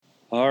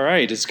All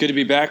right, it's good to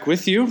be back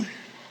with you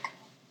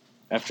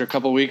after a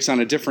couple weeks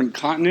on a different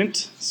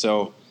continent.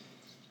 So,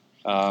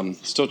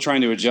 still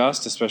trying to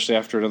adjust, especially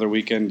after another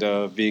weekend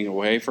of being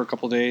away for a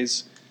couple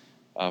days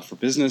for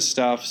business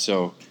stuff.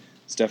 So,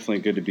 it's definitely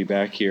good to be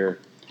back here.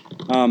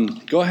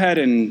 Go ahead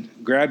and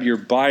grab your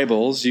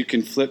Bibles. You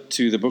can flip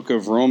to the book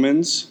of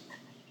Romans.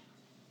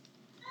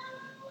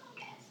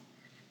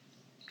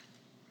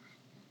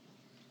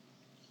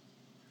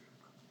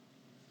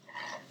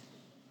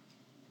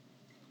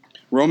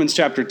 Romans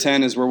chapter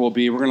 10 is where we'll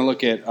be. We're going to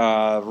look at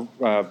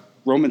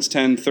Romans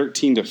 10,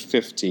 13 to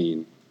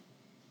 15.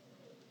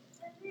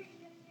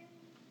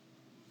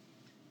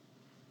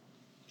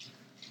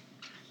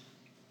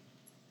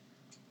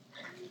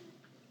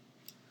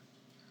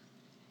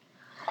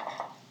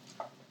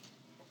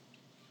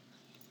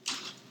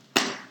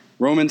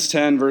 Romans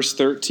 10, verse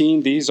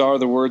 13, these are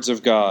the words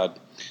of God.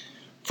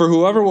 For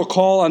whoever will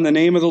call on the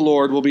name of the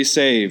Lord will be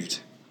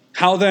saved.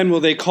 How then will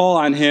they call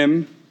on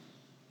him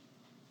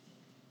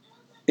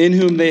in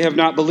whom they have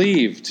not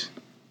believed?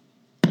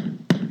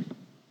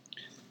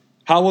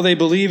 How will they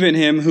believe in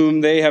him whom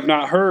they have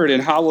not heard?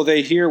 And how will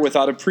they hear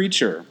without a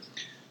preacher?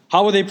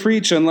 How will they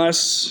preach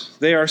unless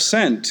they are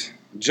sent?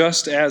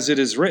 Just as it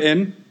is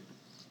written,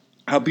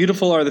 how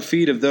beautiful are the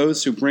feet of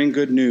those who bring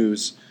good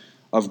news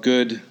of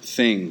good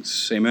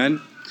things.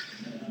 Amen?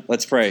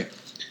 Let's pray.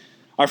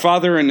 Our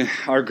Father and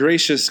our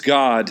gracious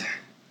God,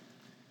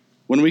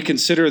 when we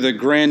consider the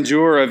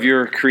grandeur of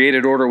your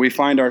created order, we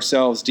find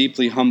ourselves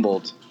deeply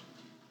humbled.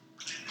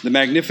 The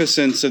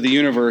magnificence of the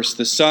universe,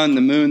 the sun,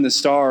 the moon, the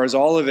stars,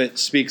 all of it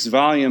speaks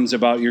volumes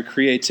about your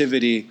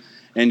creativity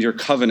and your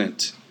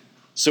covenant.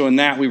 So in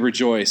that we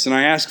rejoice. And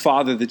I ask,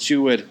 Father, that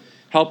you would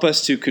help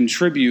us to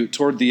contribute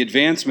toward the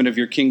advancement of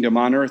your kingdom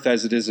on earth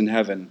as it is in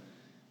heaven.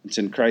 It's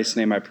in Christ's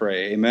name I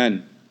pray.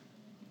 Amen.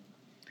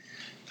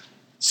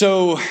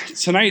 So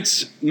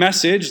tonight's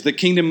message, the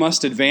kingdom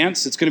must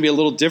advance, it's going to be a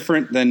little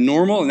different than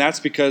normal, and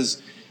that's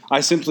because I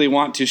simply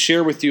want to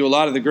share with you a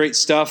lot of the great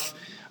stuff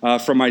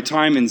from my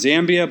time in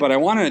Zambia, but I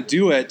want to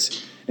do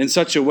it in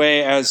such a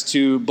way as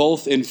to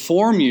both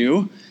inform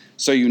you,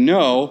 so you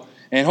know,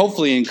 and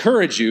hopefully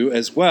encourage you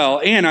as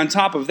well. And on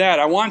top of that,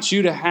 I want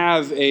you to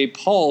have a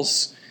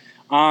pulse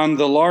on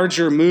the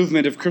larger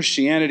movement of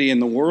Christianity in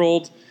the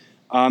world,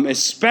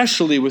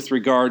 especially with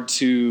regard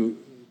to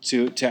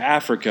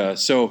Africa.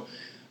 So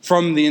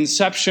from the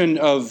inception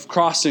of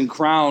Cross and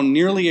Crown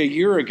nearly a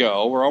year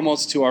ago, we're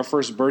almost to our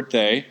first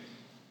birthday.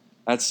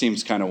 That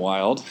seems kind of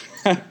wild.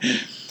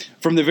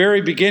 From the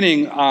very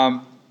beginning,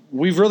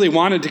 we've really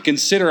wanted to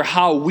consider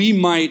how we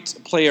might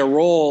play a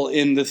role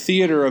in the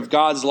theater of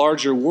God's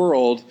larger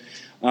world.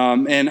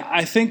 And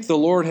I think the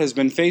Lord has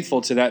been faithful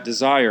to that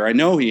desire. I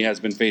know he has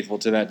been faithful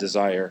to that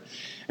desire.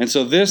 And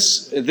so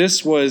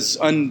this was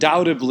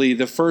undoubtedly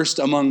the first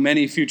among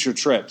many future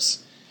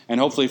trips. And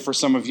hopefully for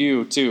some of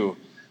you, too,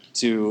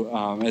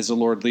 to, as the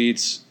Lord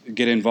leads,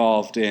 get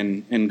involved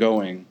in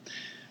going.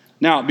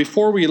 Now,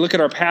 before we look at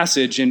our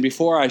passage and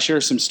before I share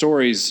some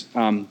stories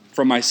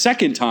from my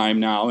second time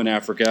now in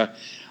Africa,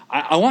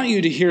 I want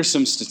you to hear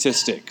some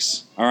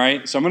statistics, all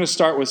right? So I'm going to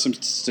start with some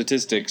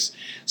statistics.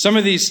 Some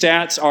of these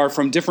stats are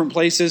from different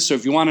places, so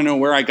if you want to know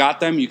where I got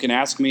them, you can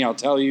ask me, I'll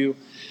tell you.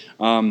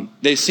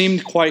 They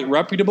seemed quite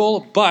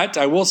reputable, but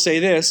I will say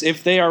this,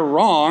 if they are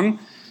wrong,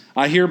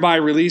 I hereby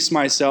release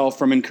myself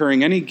from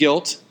incurring any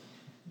guilt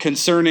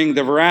concerning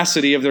the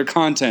veracity of their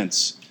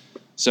contents.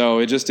 So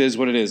it just is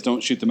what it is.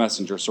 Don't shoot the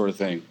messenger sort of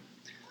thing.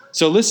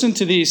 So listen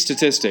to these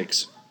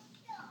statistics.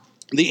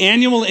 The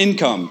annual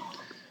income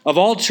of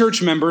all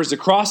church members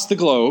across the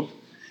globe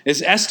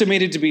is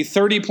estimated to be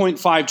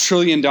 $30.5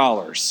 trillion.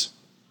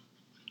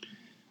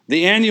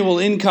 The annual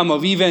income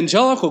of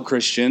evangelical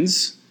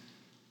Christians,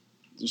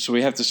 so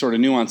we have to sort of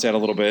nuance that a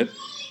little bit,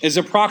 is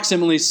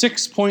approximately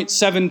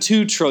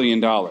 $6.72 trillion,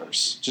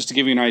 just to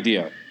give you an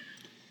idea.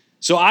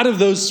 So out of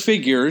those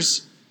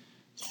figures,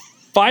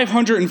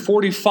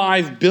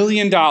 $545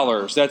 billion,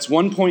 that's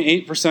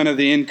 1.8% of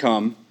the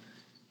income,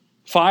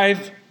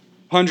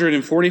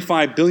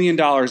 $545 billion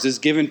is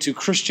given to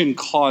Christian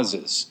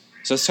causes.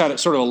 So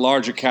that's sort of a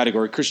larger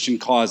category, Christian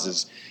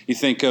causes. You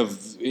think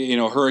of,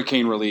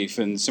 hurricane relief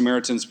and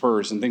Samaritan's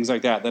Purse and things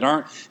like that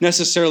aren't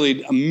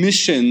necessarily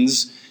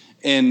missions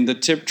in the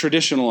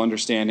traditional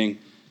understanding,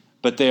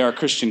 but they are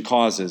Christian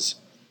causes.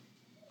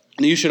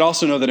 And you should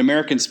also know that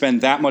Americans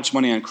spend that much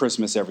money on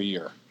Christmas every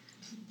year.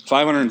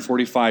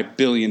 $545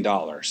 billion.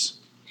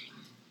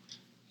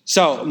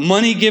 So,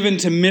 money given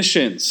to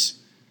missions,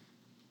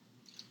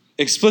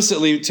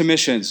 explicitly to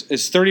missions,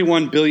 is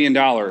 $31 billion.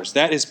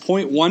 That is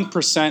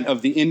 0.1%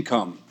 of the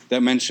income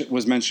that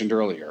was mentioned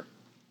earlier.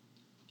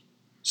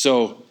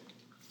 So,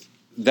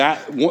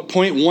 that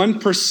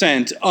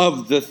 0.1%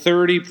 of the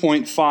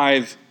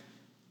 30.5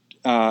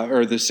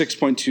 or the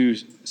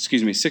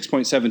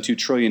 $6.72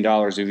 trillion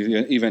of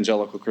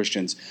evangelical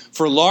Christians.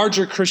 For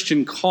larger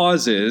Christian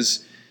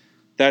causes,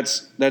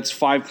 that's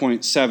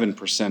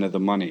 5.7% of the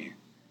money.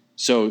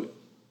 So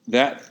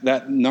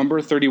that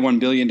number, $31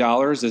 billion,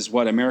 is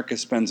what America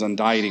spends on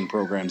dieting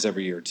programs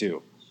every year,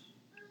 too.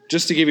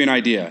 just to give you an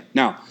idea.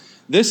 Now,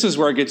 this is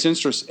where it gets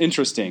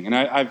interesting. And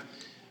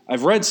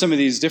I've read some of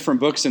these different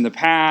books in the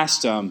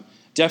past.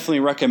 Definitely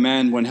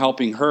recommend When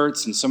Helping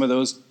Hurts and some of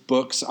those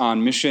books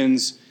on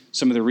missions,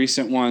 some of the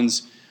recent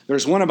ones.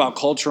 There's one about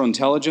cultural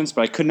intelligence,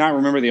 but I could not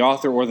remember the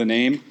author or the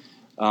name.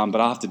 But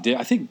I'll have to.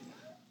 I think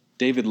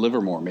David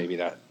Livermore. Maybe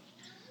that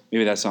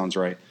sounds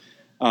right.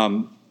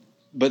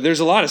 But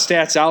there's a lot of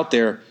stats out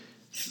there.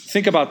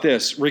 Think about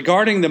this.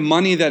 Regarding the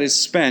money that is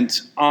spent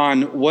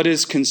on what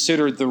is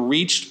considered the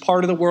reached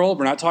part of the world,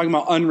 we're not talking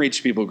about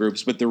unreached people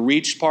groups, but the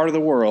reached part of the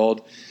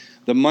world,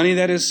 the money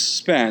that is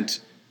spent,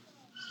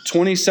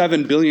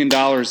 $27 billion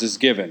is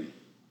given.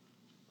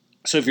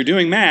 So if you're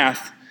doing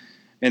math,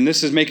 and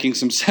this is making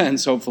some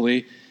sense,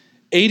 hopefully,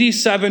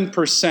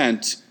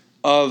 87%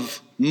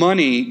 of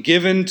money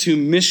given to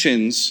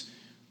missions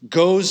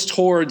goes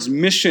towards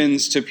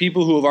missions to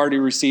people who have already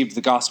received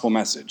the gospel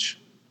message.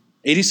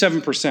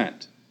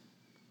 87%.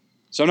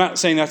 So I'm not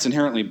saying that's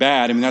inherently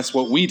bad. I mean, that's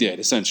what we did,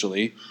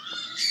 essentially.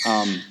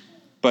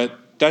 But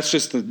that's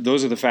just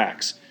those are the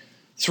facts.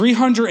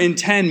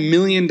 $310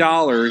 million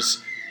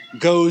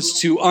goes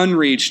to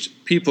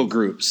unreached people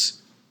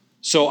groups.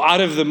 So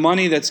out of the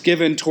money that's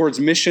given towards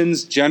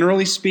missions,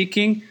 generally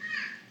speaking,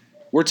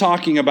 we're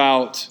talking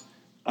about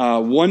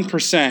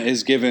 1%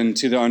 is given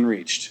to the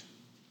unreached.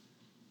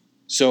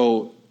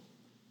 So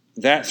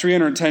that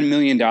 $310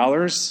 million,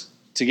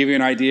 to give you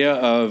an idea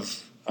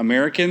of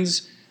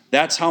Americans,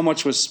 that's how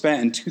much was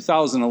spent in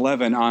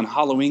 2011 on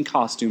Halloween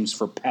costumes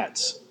for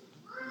pets.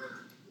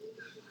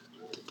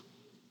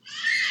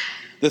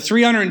 The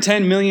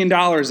 $310 million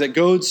that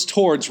goes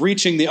towards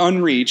reaching the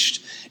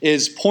unreached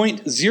is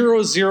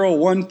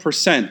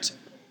 0.001%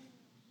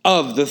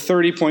 of the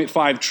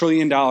 $30.5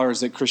 trillion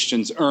that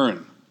Christians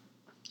earn.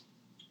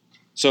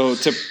 So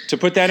to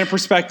put that in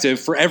perspective,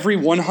 for every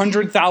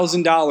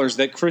 $100,000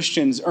 that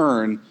Christians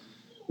earn,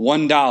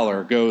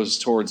 $1 goes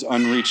towards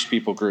unreached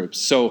people groups.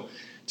 So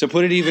to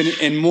put it even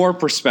in more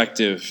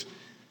perspective,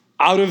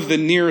 out of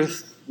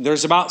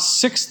there's about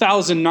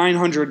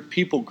 6,900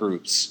 people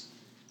groups,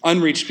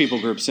 unreached people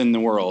groups in the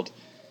world.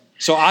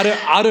 So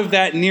out of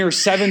that near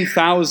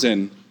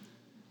 7,000,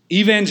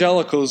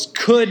 evangelicals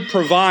could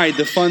provide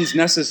the funds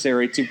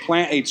necessary to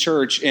plant a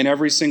church in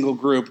every single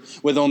group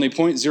with only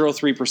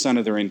 0.03%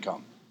 of their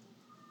income.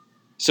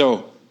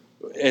 So,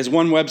 as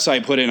one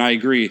website put it, and I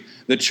agree,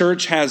 the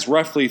church has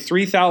roughly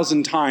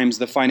 3,000 times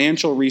the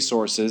financial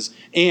resources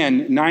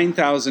and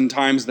 9,000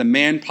 times the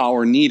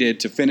manpower needed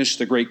to finish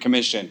the Great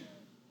Commission.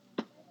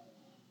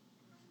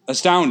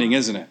 Astounding,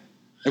 isn't it?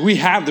 Like, we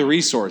have the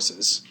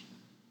resources.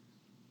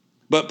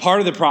 But part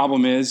of the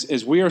problem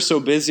is we are so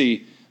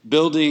busy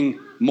building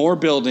more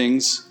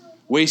buildings,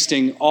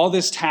 wasting all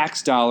this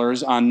tax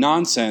dollars on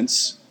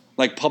nonsense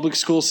like public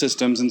school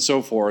systems and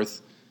so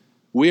forth.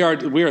 We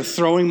are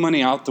throwing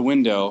money out the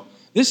window.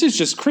 This is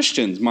just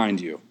Christians,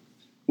 mind you.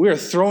 We are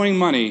throwing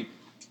money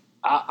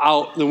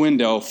out the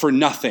window for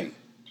nothing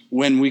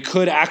when we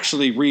could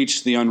actually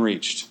reach the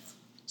unreached.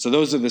 So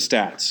those are the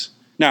stats.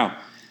 Now,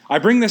 I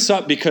bring this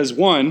up because,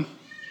 one,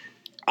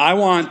 I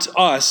want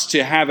us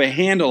to have a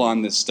handle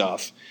on this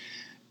stuff.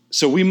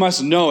 So we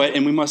must know it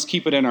and we must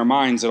keep it in our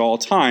minds at all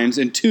times.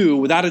 And two,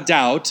 without a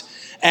doubt,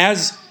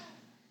 as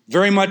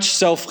very much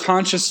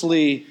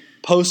self-consciously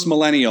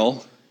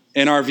post-millennial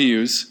in our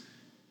views,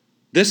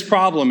 this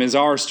problem is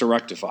ours to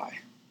rectify.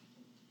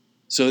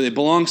 So it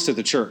belongs to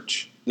the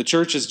church. The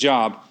church's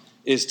job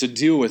is to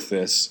deal with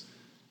this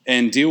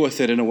and deal with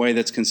it in a way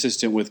that's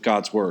consistent with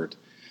God's word.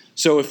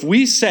 So if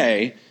we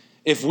say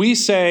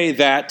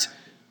about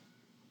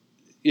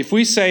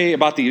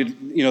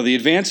the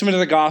advancement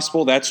of the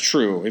gospel, that's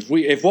true.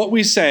 If what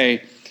we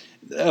say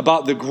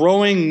about the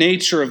growing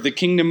nature of the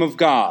kingdom of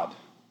God,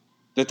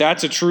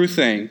 that's a true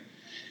thing.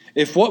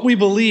 If what we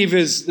believe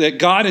is that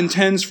God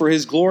intends for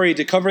his glory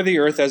to cover the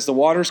earth as the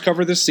waters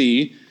cover the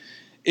sea,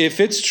 if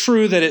it's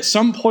true that at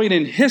some point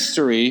in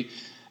history,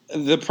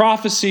 the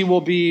prophecy will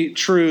be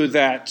true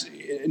that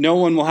no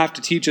one will have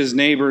to teach his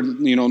neighbor,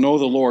 know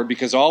the Lord,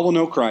 because all will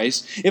know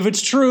Christ. If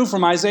it's true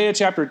from Isaiah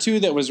chapter 2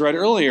 that was read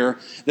earlier,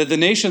 that the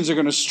nations are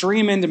going to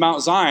stream into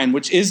Mount Zion,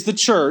 which is the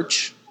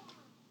church,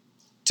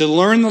 to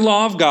learn the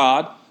law of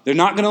God, they're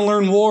not going to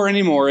learn war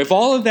anymore. If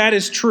all of that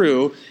is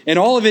true, and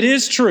all of it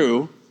is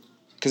true,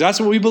 because that's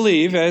what we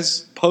believe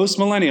as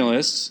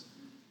post-millennialists,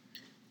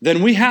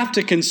 then we have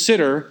to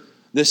consider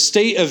the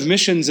state of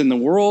missions in the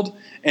world,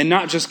 and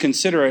not just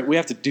consider it, we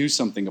have to do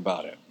something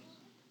about it.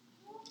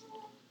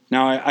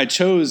 Now, I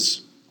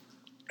chose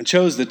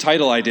the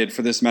title I did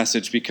for this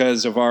message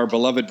because of our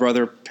beloved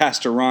brother,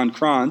 Pastor Ron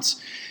Krantz.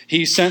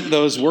 He sent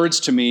those words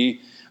to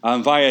me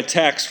via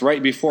text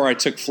right before I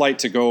took flight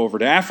to go over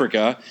to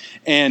Africa.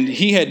 And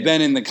he had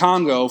been in the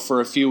Congo for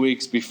a few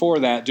weeks before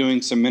that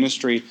doing some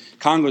ministry.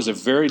 Congo's a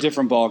very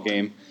different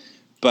ballgame,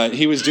 but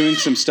he was doing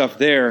some stuff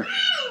there.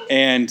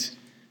 And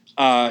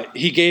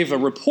he gave a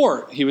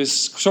report. He was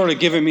sort of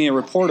giving me a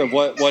report of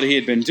what he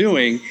had been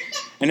doing.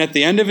 And at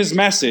the end of his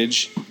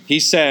message, he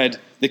said,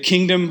 "The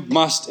kingdom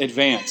must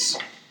advance."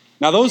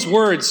 Now those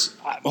words,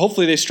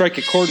 hopefully they strike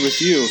a chord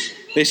with you.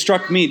 they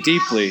struck me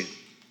deeply.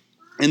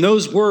 And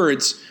those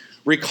words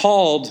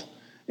recalled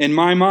in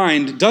my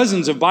mind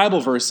dozens of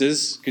Bible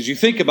verses, because you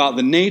think about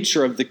the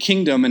nature of the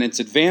kingdom and its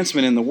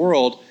advancement in the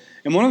world,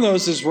 and one of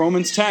those is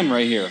Romans 10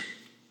 right here.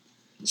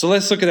 So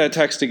let's look at that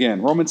text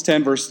again. Romans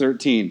 10, verse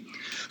 13.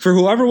 For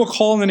whoever will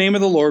call on the name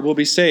of the Lord will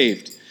be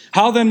saved.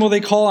 How then will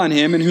they call on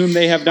him in whom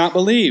they have not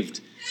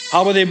believed?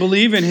 How will they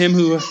believe in him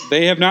who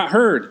they have not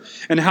heard?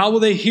 And how will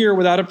they hear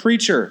without a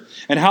preacher?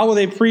 And how will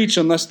they preach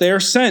unless they are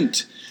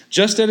sent?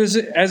 Just as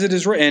it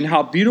is written,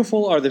 how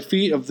beautiful are the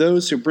feet of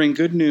those who bring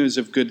good news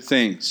of good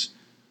things.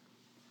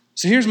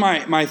 So here's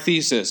my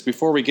thesis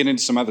before we get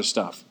into some other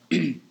stuff.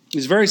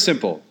 It's very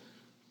simple.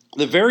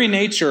 The very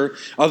nature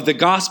of the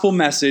gospel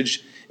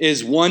message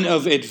is one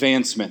of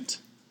advancement.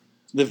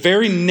 The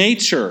very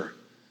nature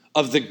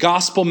of the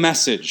gospel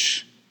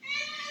message,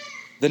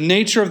 the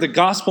nature of the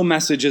gospel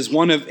message is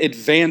one of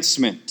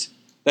advancement.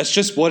 That's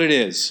just what it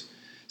is.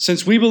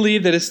 Since we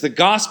believe that it's the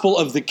gospel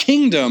of the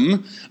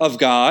kingdom of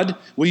God,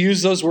 we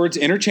use those words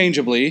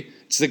interchangeably.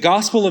 It's the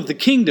gospel of the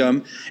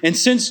kingdom. And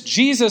since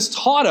Jesus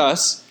taught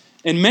us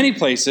in many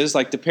places,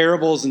 like the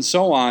parables and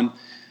so on,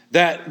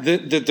 that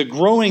the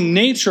growing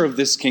nature of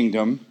this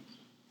kingdom,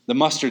 the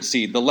mustard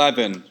seed, the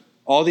leaven,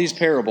 all these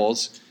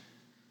parables,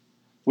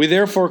 we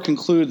therefore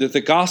conclude that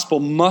the gospel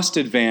must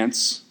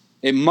advance.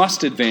 It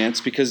must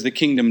advance because the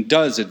kingdom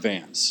does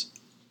advance.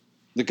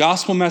 The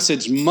gospel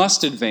message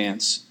must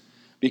advance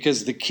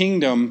because the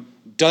kingdom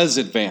does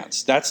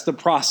advance. That's the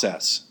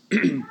process.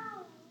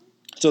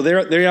 So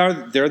they're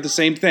the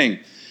same thing.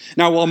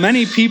 Now, while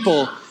many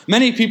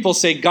people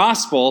say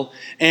gospel,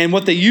 and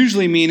what they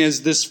usually mean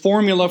is this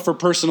formula for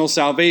personal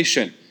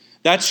salvation.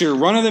 That's your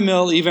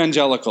run-of-the-mill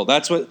evangelical.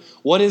 That's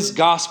what is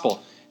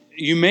gospel.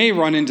 You may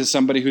run into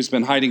somebody who's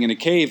been hiding in a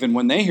cave, and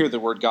when they hear the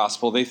word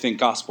gospel, they think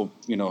gospel,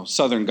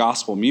 Southern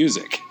gospel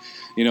music,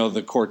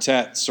 the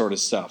quartet sort of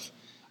stuff.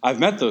 I've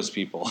met those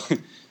people.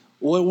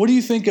 What do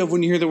you think of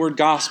when you hear the word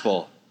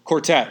gospel?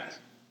 Quartet,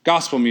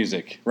 gospel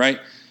music, right?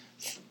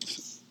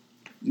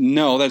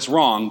 No, that's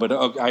wrong, but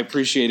I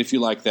appreciate if you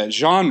like that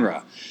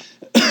genre.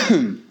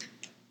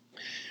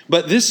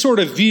 But this sort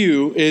of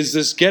view is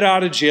this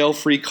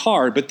get-out-of-jail-free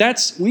card.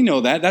 But we know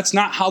that. That's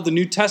not how the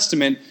New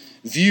Testament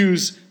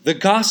views the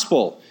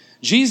gospel.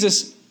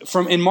 Jesus,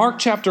 in Mark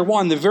chapter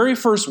 1, the very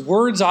first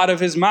words out of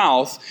his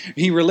mouth,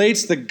 he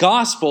relates the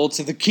gospel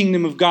to the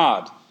kingdom of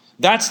God.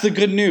 That's the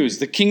good news.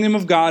 The kingdom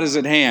of God is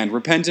at hand.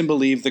 Repent and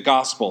believe the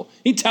gospel.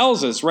 He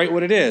tells us right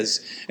what it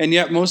is. And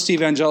yet most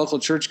evangelical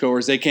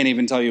churchgoers, they can't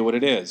even tell you what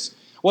it is.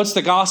 What's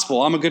the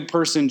gospel? I'm a good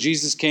person.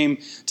 Jesus came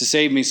to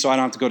save me so I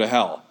don't have to go to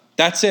hell.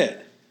 That's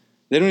it.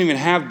 They don't even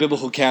have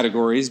biblical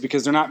categories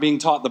because they're not being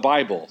taught the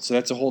Bible. So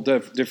that's a whole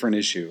different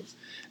issue.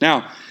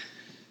 Now,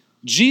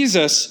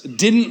 Jesus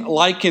didn't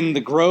liken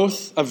the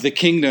growth of the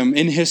kingdom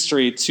in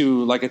history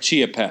to like a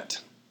chia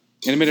pet.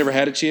 Anybody ever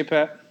had a chia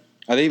pet?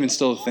 Are they even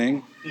still a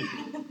thing?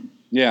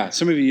 Yeah,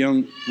 some of you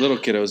young little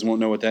kiddos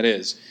won't know what that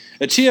is.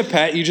 A chia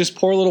pet, you just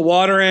pour a little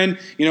water in,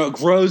 it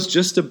grows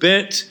just a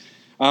bit.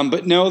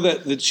 But know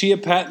that the chia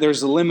pet,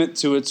 there's a limit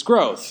to its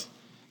growth.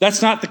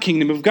 That's not the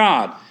kingdom of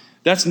God.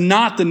 That's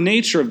not the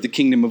nature of the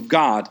kingdom of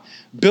God.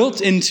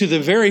 Built into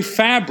the very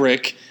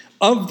fabric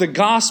of the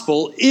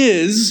gospel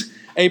is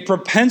a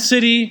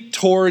propensity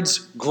towards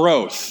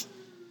growth.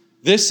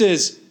 This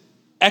is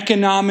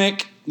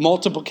economic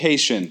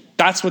multiplication.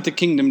 That's what the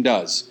kingdom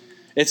does.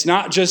 It's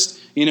not just,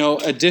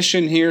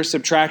 addition here,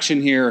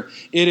 subtraction here.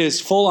 It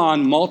is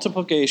full-on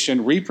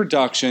multiplication,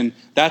 reproduction.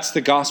 That's the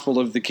gospel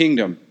of the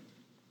kingdom.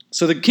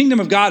 So the kingdom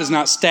of God is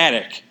not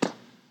static.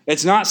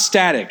 It's not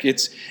static.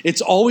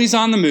 It's always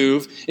on the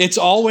move. It's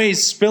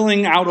always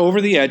spilling out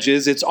over the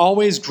edges. It's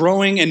always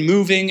growing and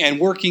moving and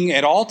working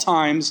at all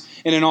times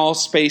and in all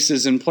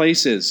spaces and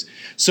places.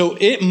 So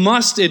it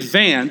must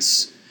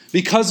advance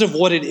because of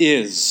what it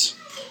is.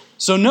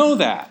 So know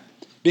that.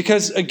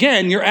 Because,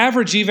 again, your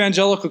average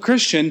evangelical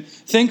Christian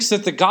thinks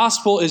that the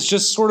gospel is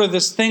just sort of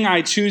this thing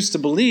I choose to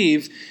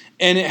believe,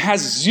 and it has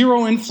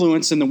zero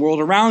influence in the world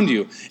around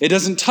you. It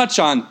doesn't touch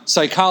on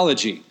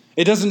psychology.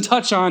 It doesn't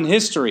touch on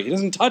history. It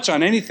doesn't touch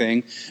on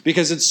anything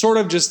because it's sort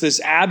of just this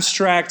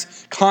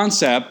abstract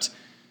concept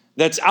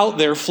that's out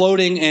there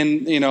floating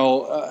in,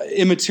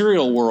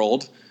 immaterial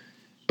world.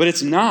 But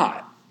it's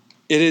not.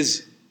 It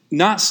is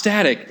not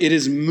static. It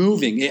is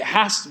moving. It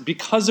has,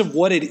 because of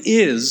what it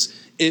is,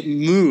 it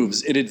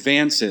moves, it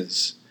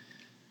advances.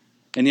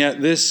 And yet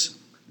this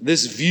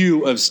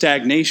view of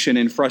stagnation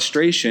and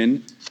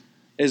frustration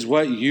is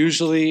what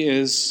usually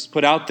is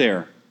put out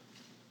there.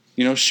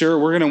 Sure,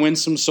 we're going to win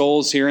some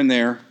souls here and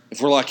there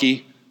if we're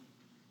lucky.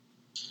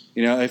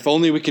 If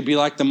only we could be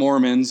like the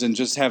Mormons and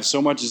just have so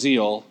much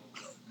zeal.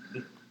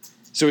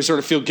 So we sort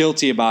of feel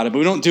guilty about it, but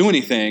we don't do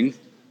anything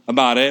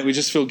about it. We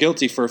just feel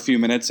guilty for a few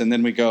minutes and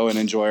then we go and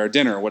enjoy our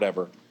dinner or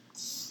whatever.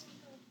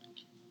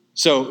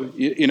 So,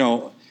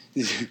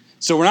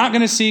 so we're not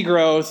going to see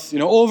growth.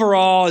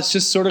 Overall, it's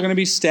just sort of going to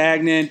be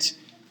stagnant.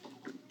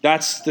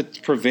 That's the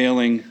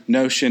prevailing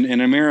notion in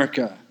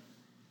America.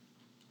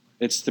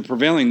 It's the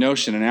prevailing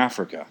notion in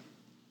Africa.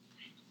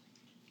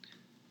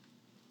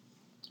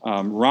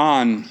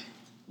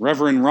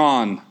 Reverend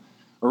Ron,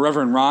 or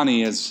Reverend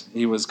Ronnie as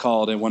he was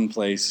called in one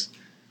place,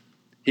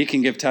 he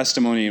can give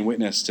testimony and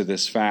witness to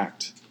this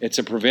fact. It's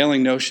a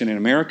prevailing notion in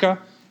America.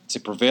 It's a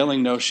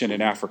prevailing notion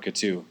in Africa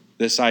too.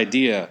 This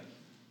idea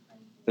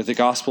that the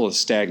gospel is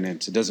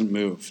stagnant. It doesn't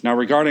move. Now,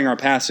 regarding our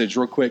passage,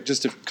 real quick,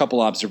 just a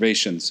couple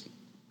observations.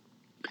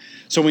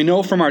 So we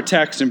know from our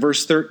text in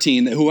verse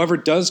 13 that whoever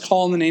does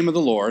call on the name of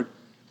the Lord,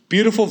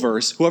 beautiful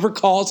verse, whoever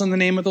calls on the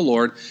name of the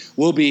Lord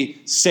will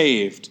be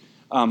saved.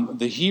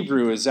 The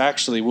Hebrew is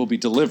actually will be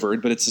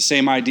delivered, but it's the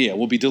same idea.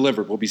 Will be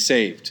delivered, will be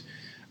saved.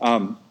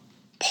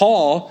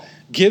 Paul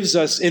gives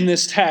us in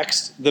this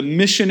text the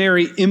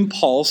missionary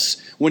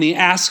impulse when he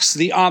asks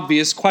the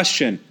obvious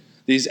question.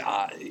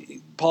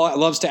 Paul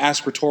loves to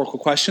ask rhetorical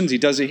questions. He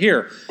does it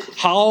here.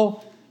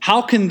 How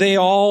can they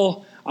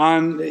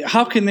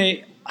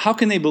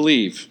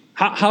believe?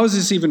 How is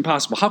this even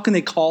possible? How can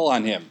they call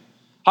on him?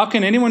 How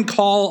can anyone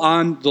call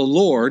on the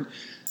Lord?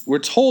 We're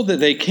told that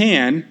they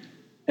can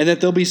and that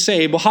they'll be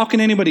saved. Well, how can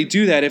anybody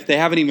do that if they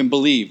haven't even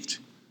believed?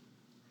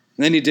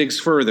 And then he digs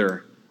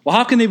further. Well,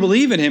 how can they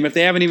believe in him if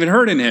they haven't even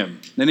heard in him?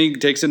 Then he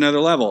takes another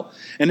level.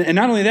 And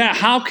not only that,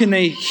 how can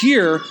they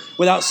hear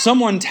without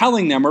someone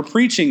telling them or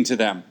preaching to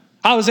them?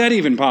 How is that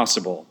even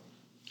possible?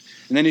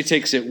 And then he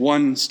takes it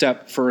one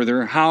step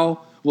further. How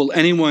will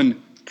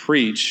anyone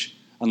preach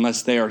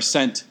unless they are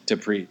sent to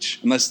preach,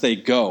 unless they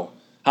go?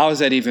 How is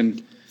that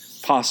even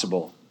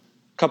possible?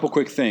 A couple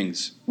quick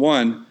things.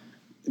 One,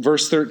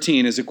 verse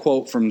 13 is a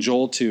quote from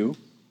Joel 2.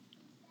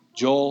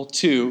 Joel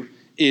 2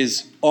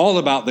 is all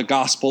about the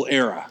gospel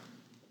era.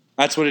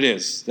 That's what it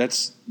is.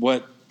 That's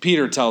what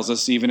Peter tells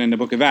us even in the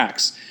book of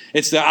Acts.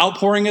 It's the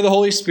outpouring of the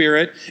Holy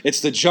Spirit. It's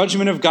the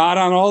judgment of God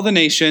on all the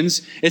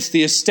nations. It's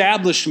the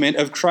establishment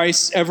of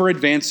Christ's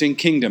ever-advancing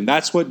kingdom.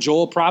 That's what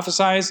Joel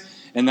prophesies,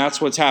 and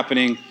that's what's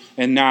happening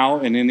and now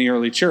and in the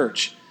early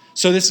church.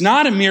 So it's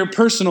not a mere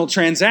personal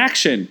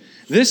transaction.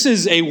 This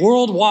is a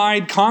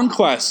worldwide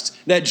conquest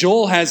that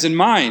Joel has in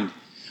mind.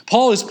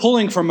 Paul is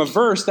pulling from a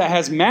verse that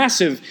has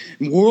massive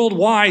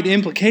worldwide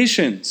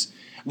implications.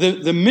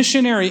 The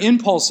missionary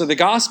impulse of the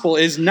gospel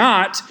is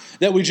not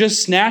that we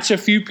just snatch a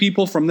few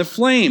people from the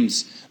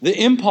flames. The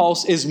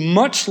impulse is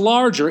much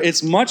larger,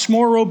 it's much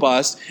more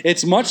robust,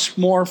 it's much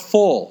more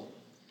full.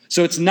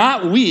 So it's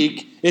not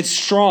weak, it's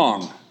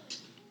strong.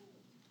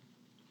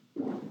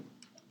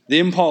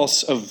 The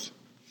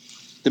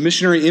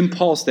missionary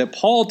impulse that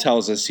Paul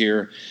tells us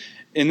here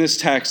in this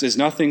text is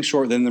nothing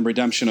short than the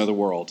redemption of the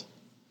world.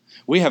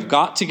 We have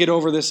got to get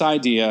over this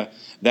idea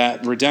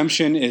that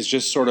redemption is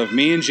just sort of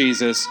me and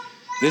Jesus.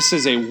 This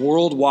is a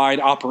worldwide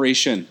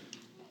operation.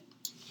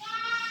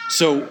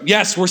 So,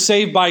 yes, we're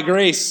saved by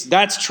grace.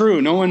 That's true.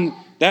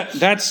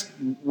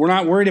 We're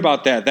not worried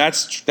about that.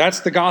 That's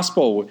the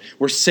gospel.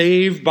 We're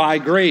saved by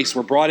grace.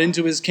 We're brought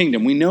into his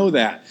kingdom. We know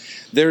that.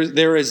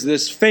 There is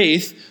this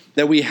faith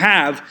that we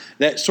have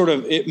that sort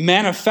of it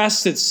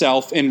manifests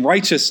itself in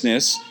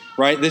righteousness,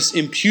 right? This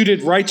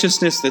imputed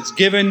righteousness that's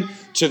given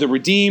to the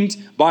redeemed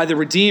by the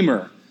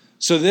Redeemer.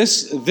 So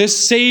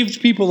this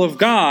saved people of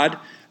God,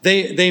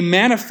 they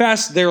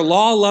manifest their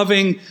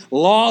law-loving,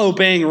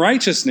 law-obeying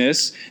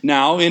righteousness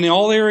now in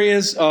all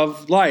areas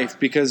of life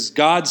because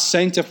God's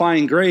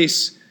sanctifying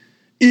grace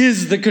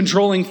is the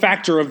controlling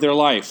factor of their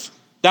life.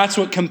 That's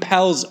what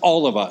compels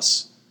all of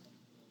us.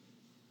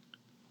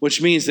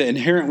 Which means that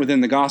inherent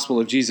within the gospel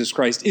of Jesus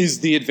Christ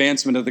is the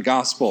advancement of the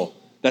gospel.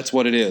 That's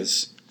what it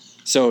is.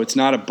 So it's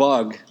not a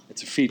bug,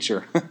 it's a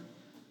feature.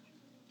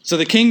 So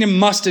the kingdom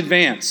must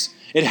advance.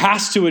 It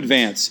has to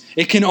advance.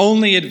 It can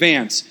only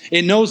advance.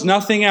 It knows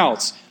nothing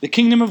else. The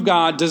kingdom of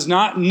God does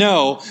not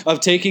know of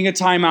taking a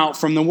time out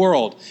from the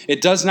world.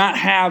 It does not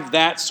have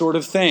that sort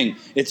of thing.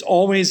 It's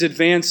always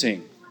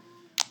advancing.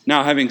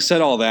 Now, having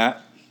said all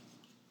that,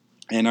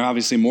 and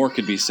obviously more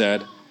could be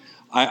said,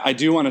 I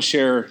do want to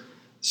share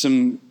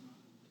some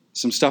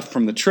stuff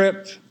from the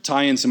trip,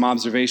 tie in some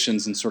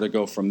observations, and sort of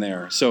go from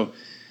there. So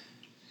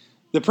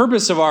the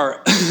purpose of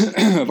our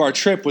of our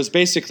trip was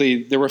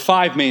basically, there were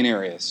 5 main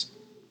areas.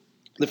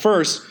 The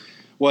first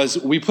was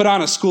we put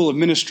on a school of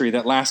ministry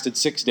that lasted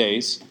 6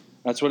 days.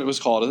 That's what it was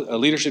called, a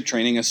leadership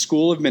training, a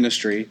school of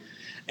ministry.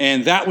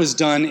 And that was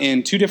done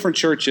in 2 different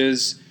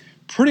churches,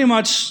 pretty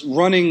much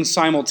running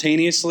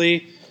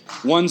simultaneously.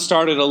 One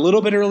started a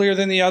little bit earlier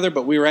than the other,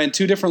 but we were in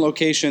 2 different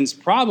locations,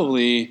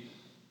 probably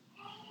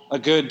a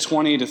good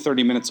 20 to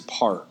 30 minutes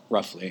apart,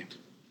 roughly.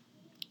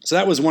 So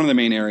that was one of the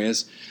main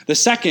areas. The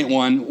second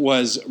one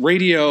was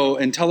radio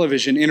and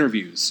television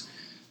interviews.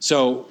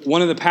 So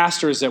one of the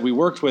pastors that we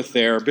worked with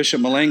there,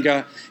 Bishop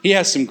Malenga, he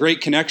has some great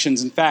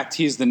connections. In fact,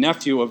 he's the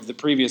nephew of the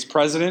previous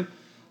president.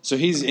 So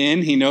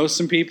he knows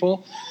some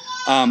people.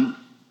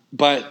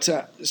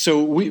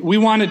 So we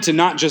wanted to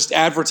not just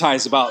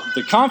advertise about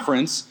the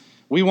conference.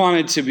 We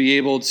wanted to be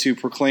able to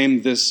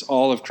proclaim this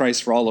all of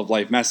Christ for all of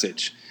life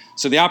message.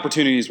 So the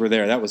opportunities were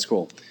there. That was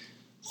cool.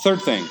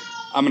 Third thing,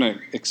 I'm going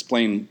to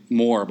explain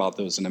more about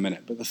those in a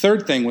minute. But the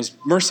third thing was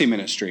mercy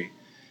ministry.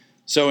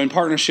 So in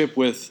partnership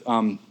with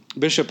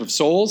Bishop of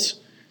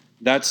Souls,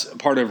 That's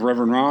part of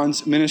Reverend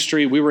Ron's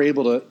ministry. We were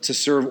able to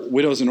serve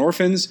widows and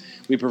orphans.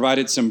 We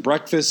provided some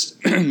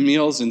breakfast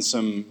meals and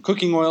some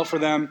cooking oil for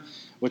them,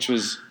 which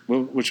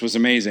was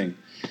amazing.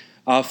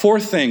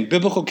 Fourth thing,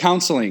 biblical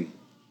counseling.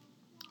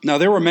 Now,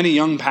 there were many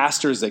young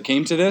pastors that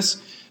came to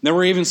this. There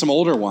were even some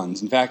older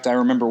ones. In fact, I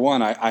remember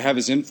one. I have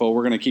his info.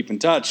 We're going to keep in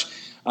touch.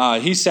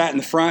 He sat in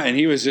the front, and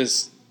he was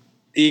just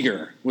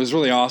eager. It was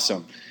really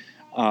awesome.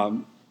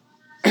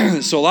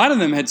 So a lot of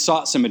them had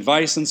sought some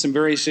advice on some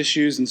various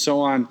issues and so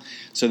on.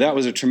 So that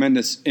was a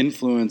tremendous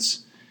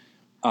influence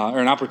or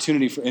an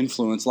opportunity for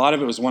influence. A lot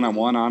of it was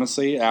one-on-one,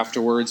 honestly,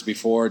 afterwards,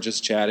 before,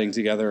 just chatting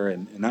together,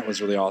 and that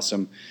was really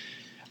awesome.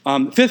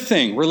 Fifth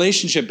thing,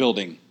 relationship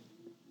building.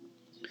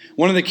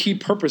 One of the key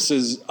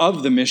purposes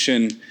of the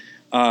mission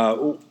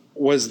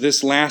was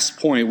this last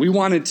point. We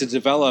wanted to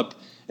develop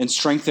and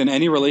strengthen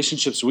any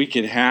relationships we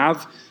could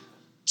have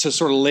to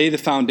sort of lay the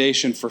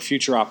foundation for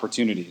future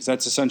opportunities.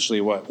 That's essentially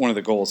what one of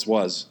the goals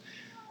was.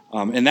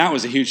 And that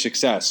was a huge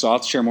success. So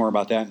I'll share more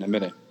about that in a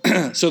minute.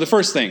 So the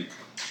first thing,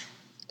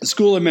 the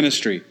School of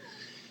Ministry.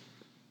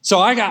 So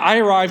I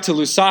arrived to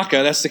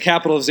Lusaka, that's the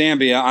capital of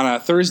Zambia, on a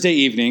Thursday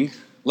evening,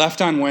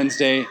 left on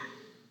Wednesday.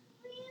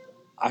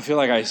 I feel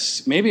like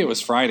maybe it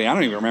was Friday. I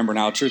don't even remember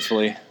now,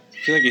 truthfully.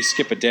 I feel like you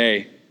skip a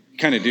day. You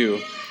kind of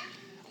do.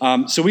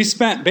 So we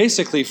spent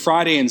basically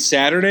Friday and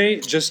Saturday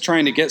just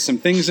trying to get some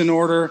things in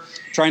order,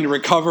 trying to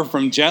recover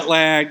from jet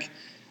lag.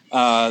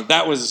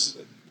 That was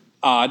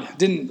odd.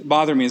 Didn't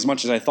bother me as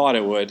much as I thought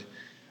it would.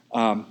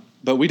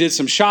 But we did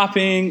some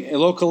shopping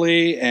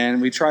locally,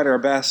 and we tried our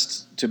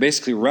best to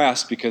basically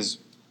rest because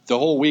the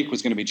whole week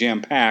was going to be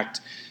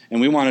jam-packed, and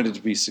we wanted it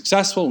to be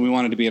successful, and we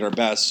wanted to be at our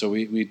best, so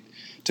we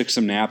took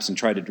some naps and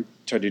tried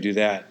to do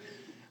that.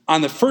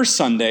 On the first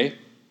Sunday,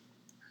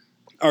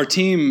 our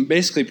team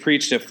basically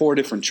preached at 4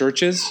 different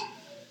churches.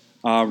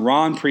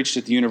 Ron preached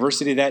at the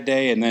university that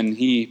day, and then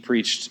he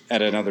preached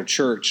at another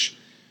church.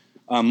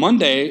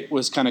 Monday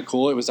was kind of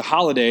cool. It was a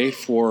holiday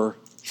for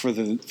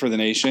the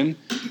nation,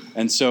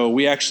 and so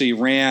we actually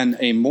ran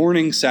a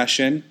morning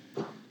session.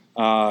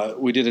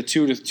 We did a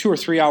 2 or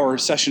 3 hour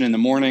session in the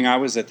morning. I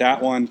was at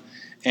that one,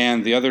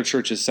 and the other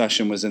church's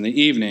session was in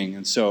the evening.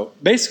 And so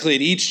basically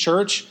at each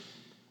church,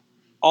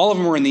 all of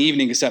them were in the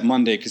evening except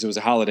Monday because it was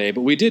a holiday.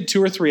 But we did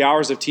 2 or 3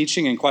 hours of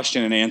teaching and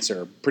question and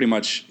answer pretty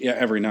much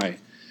every night.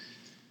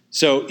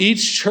 So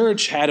each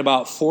church had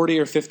about 40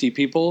 or 50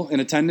 people in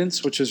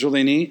attendance, which was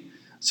really neat.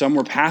 Some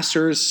were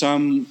pastors,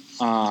 some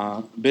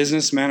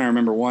businessmen. I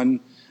remember one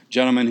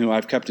gentleman who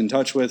I've kept in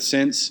touch with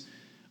since.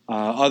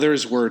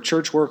 Others were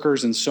church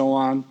workers and so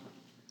on.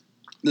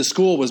 The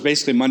school was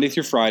basically Monday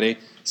through Friday.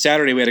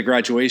 Saturday we had a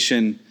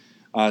graduation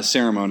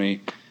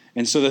ceremony.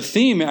 And so the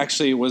theme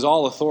actually was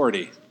all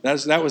authority.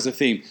 That was the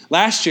theme.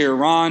 Last year,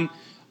 Ron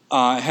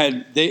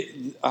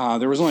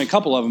there was only a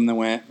couple of them that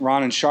went.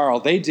 Ron and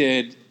Charles, they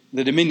did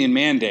the Dominion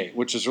Mandate,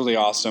 which was really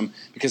awesome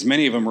because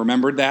many of them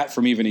remembered that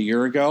from even a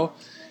year ago.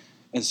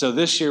 And so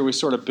this year we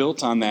sort of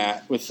built on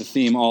that with the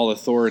theme all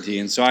authority.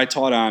 And so I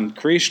taught on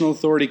creational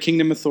authority,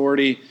 kingdom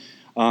authority,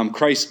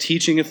 Christ's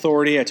teaching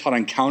authority. I taught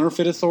on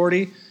counterfeit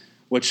authority,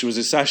 which was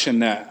a session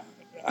that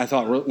I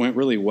thought went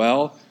really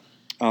well.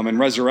 And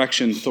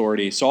resurrection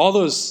authority. So all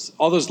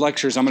those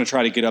lectures I'm going to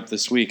try to get up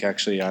this week,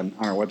 actually, on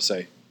our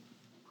website.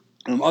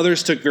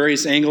 Others took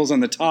various angles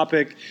on the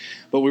topic,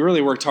 but we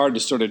really worked hard to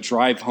sort of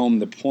drive home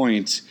the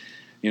point.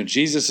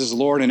 Jesus is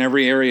Lord in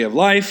every area of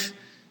life,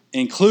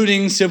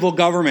 including civil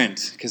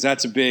government, because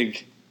that's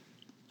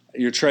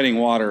you're treading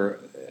water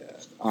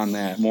on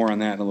that. More on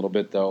that in a little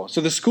bit, though. So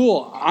the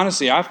school,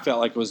 honestly, I felt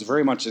like it was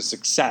very much a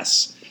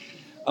success.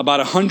 About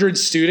 100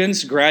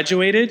 students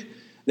graduated.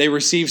 They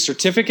received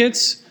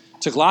certificates.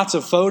 Took lots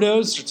of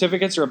photos.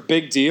 Certificates are a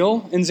big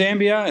deal in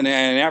Zambia and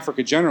in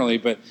Africa generally,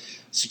 but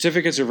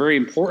certificates are very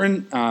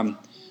important.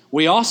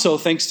 We also,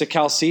 thanks to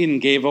Chalcedon,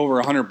 gave over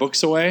 100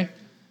 books away,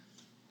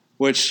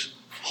 which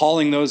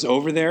hauling those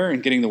over there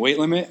and getting the weight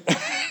limit,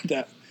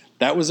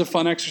 that was a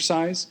fun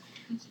exercise.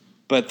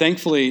 But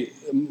thankfully,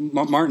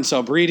 Martin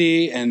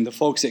Salbridi and the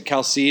folks at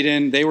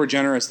Chalcedon, they were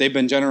generous. They've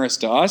been generous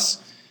to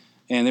us,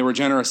 and they were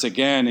generous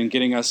again in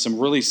getting us some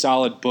really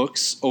solid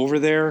books over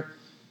there.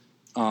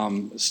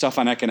 Stuff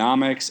on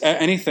economics,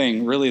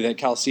 anything really that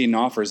Chalcedon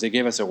offers. They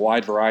gave us a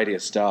wide variety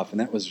of stuff, and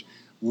that was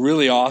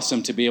really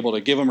awesome to be able to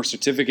give them a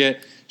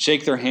certificate,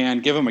 shake their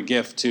hand, give them a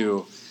gift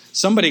too.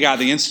 Somebody got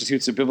the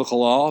Institutes of Biblical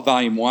Law,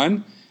 Volume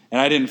 1,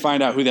 and I didn't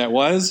find out who that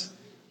was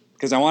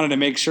because I wanted to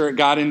make sure it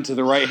got into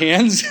the right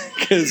hands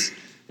because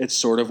it's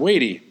sort of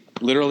weighty,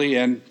 literally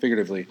and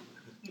figuratively.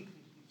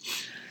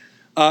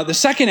 The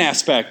second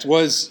aspect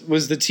was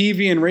the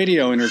TV and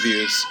radio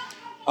interviews.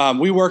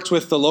 We worked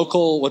with the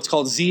local, what's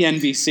called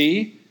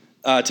ZNBC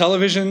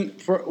television.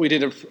 We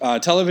did a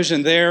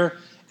television there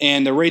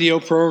and the radio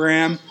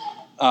program.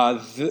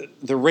 The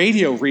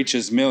radio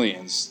reaches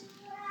millions,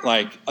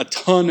 like a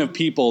ton of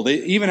people.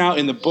 Even out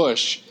in the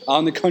bush,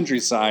 on the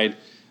countryside,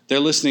 they're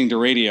listening to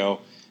radio.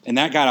 And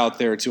that got out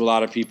there to a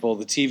lot of people.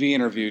 The TV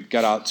interview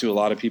got out to a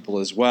lot of people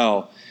as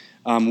well.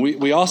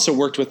 We also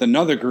worked with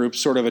another group,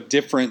 sort of a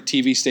different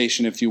TV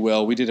station, if you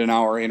will. We did an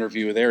hour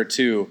interview there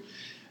too.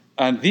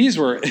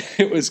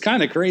 It was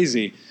kind of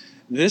crazy.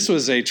 This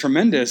was a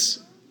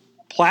tremendous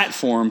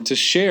platform to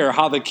share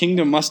how the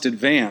kingdom must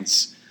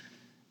advance.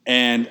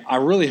 And I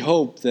really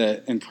hope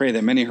that and pray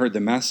that many heard the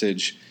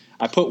message.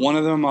 I put one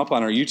of them up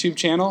on our YouTube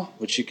channel,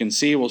 which you can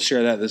see. We'll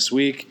share that this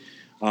week.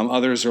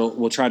 Others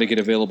we'll try to get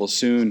available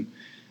soon.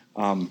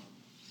 And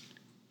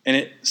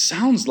it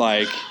sounds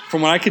like,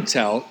 from what I could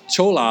tell,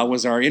 Chola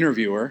was our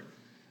interviewer.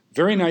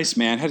 Very nice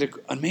man, had an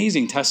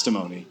amazing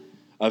testimony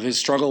of his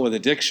struggle with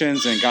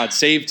addictions, and God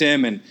saved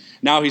him. And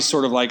now he's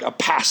sort of like a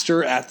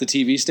pastor at the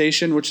TV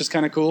station, which is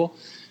kind of cool.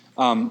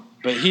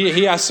 But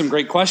he asked some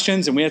great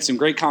questions, and we had some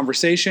great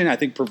conversation. I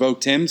think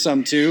provoked him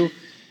some too.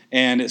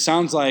 And it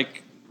sounds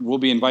like we'll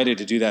be invited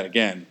to do that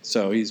again.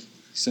 So he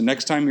said,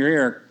 next time you're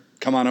here,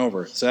 come on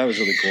over. So that was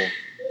really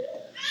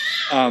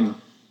cool.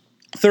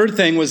 Third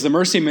thing was the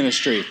Mercy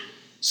Ministry.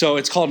 So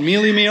it's called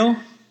Mealy Meal.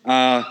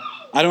 I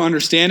don't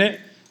understand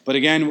it. But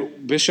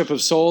again, Bishop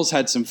of Souls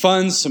had some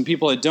funds. Some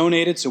people had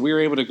donated. So we were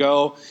able to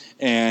go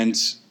and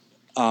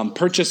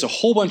purchase a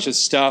whole bunch of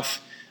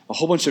stuff, a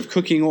whole bunch of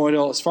cooking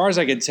oil. As far as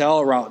I could tell,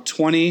 around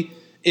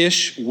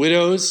 20-ish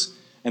widows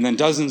and then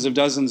dozens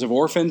of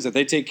orphans that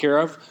they take care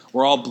of.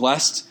 We're all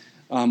blessed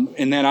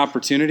in that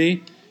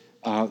opportunity.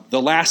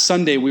 The last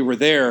Sunday we were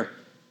there,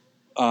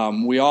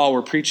 we all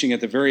were preaching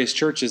at the various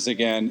churches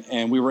again,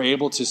 and we were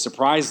able to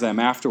surprise them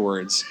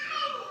afterwards.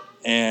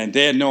 And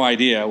they had no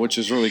idea, which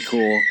was really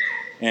cool,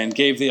 and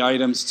gave the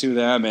items to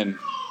them. And,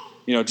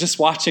 just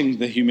watching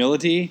the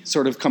humility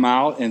sort of come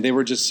out, and they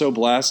were just so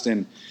blessed,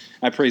 and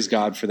I praise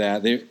God for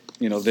that.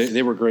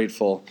 They were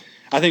grateful.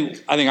 I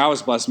think I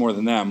was blessed more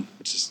than them,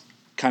 which is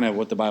kind of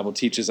what the Bible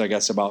teaches, I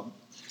guess, about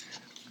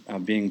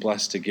being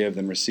blessed to give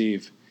than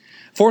receive.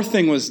 Fourth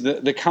thing was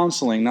the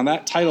counseling. Now,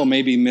 that title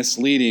may be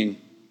misleading,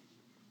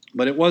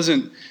 but it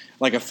wasn't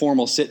like a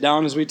formal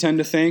sit-down as we tend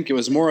to think. It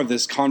was more of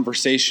this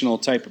conversational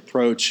type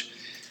approach.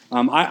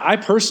 I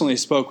personally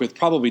spoke with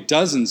probably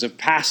dozens of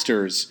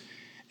pastors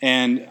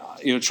and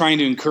trying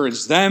to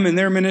encourage them in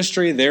their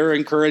ministry. They're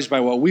encouraged by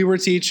what we were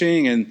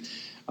teaching,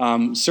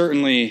 and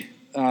certainly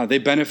they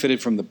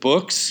benefited from the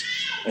books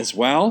as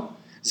well.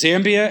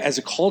 Zambia, as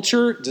a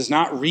culture, does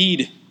not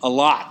read a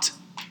lot.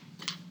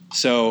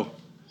 So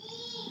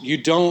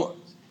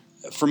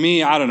for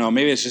me, I don't know,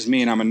 maybe it's just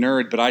me and I'm a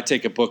nerd, but I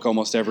take a book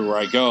almost everywhere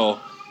I go,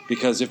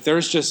 because if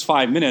there's just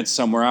 5 minutes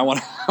somewhere, I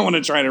want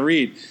to try to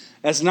read.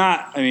 That's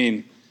not,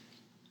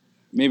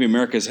 maybe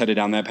America's headed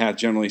down that path,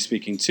 generally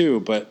speaking, too,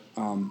 but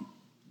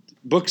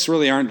books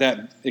really aren't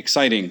that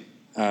exciting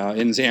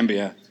in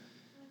Zambia.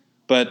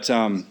 But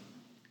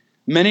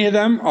many of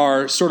them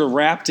are sort of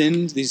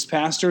these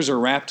pastors are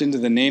wrapped into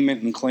the name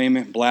it and claim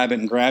it, blab it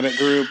and grab it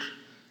group.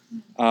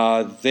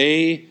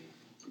 They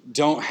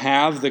don't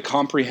have the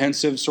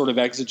comprehensive sort of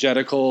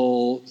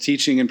exegetical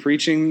teaching and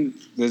preaching.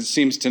 That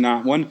seems to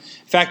not. In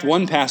fact,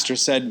 one pastor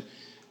said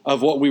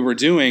of what we were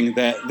doing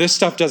that this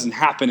stuff doesn't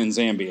happen in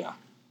Zambia.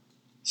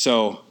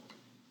 So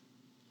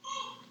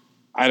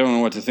I don't know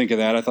what to think of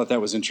that. I thought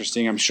that was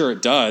interesting. I'm sure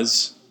it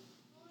does,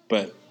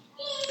 but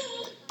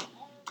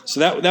so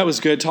that was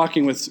good,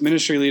 talking with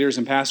ministry leaders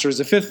and pastors.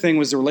 The fifth thing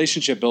was the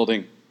relationship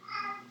building.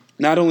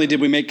 Not only did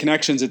we make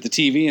connections at the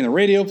TV and the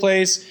radio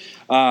place,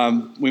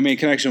 we made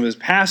connections with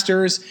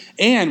pastors,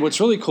 and what's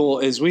really cool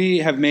is we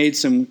have made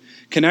some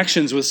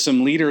connections with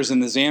some leaders in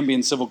the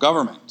Zambian civil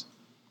government.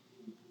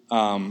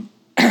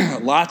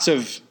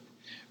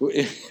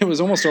 It was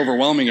almost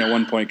overwhelming at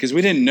one point because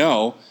we didn't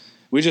know.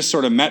 We just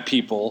sort of met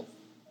people.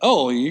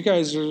 Oh, you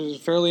guys are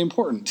fairly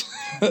important.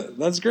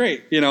 That's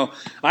great.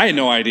 I had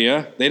no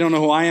idea. They don't know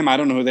who I am. I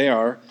don't know who they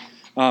are.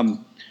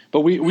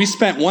 But we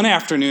spent one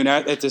afternoon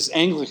at this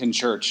Anglican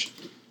church,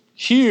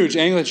 huge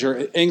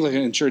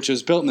Anglican church. It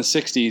was built in the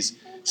 60s.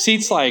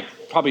 Seats like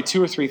probably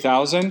 2,000 or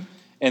 3,000,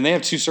 and they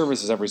have 2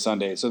 services every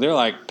Sunday. So they're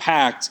like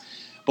packed.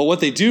 But what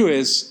they do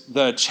is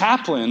the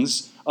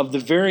chaplains of the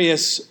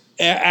various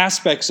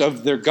aspects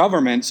of their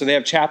government, so they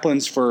have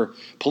chaplains for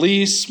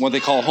police, what they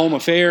call home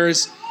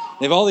affairs.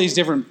 They have all these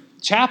different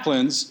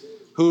chaplains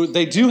who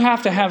they do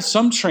have to have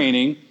some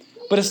training,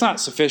 but it's not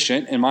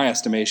sufficient in my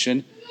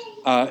estimation.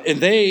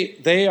 And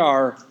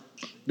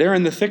they're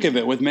in the thick of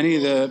it with many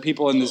of the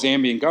people in the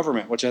Zambian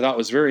government, which I thought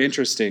was very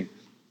interesting.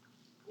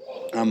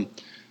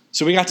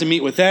 So we got to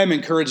meet with them,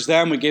 encourage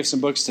them. We gave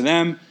some books to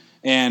them.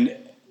 And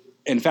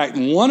in fact,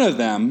 one of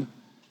them,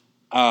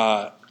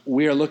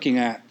 we are looking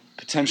at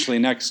potentially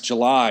next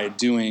July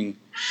doing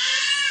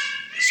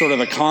sort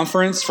of a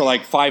conference for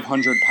like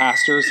 500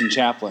 pastors and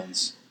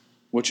chaplains,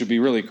 which would be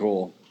really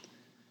cool.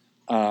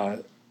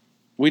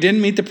 We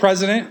didn't meet the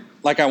president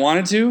like I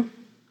wanted to.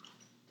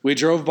 We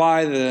drove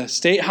by the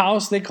State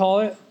House, they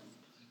call it.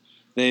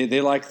 They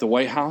like the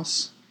White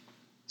House.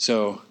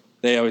 So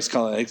they always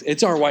call it,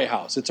 it's our White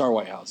House. It's our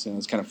White House.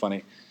 It's kind of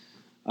funny.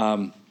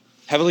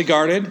 Heavily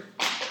guarded,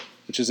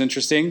 which is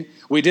interesting.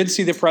 We did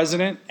see the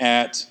president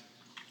at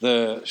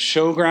the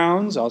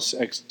showgrounds. I'll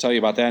tell you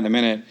about that in a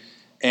minute.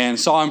 And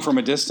saw him from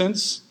a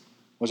distance,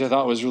 which I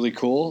thought was really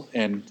cool.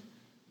 And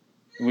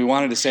we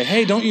wanted to say,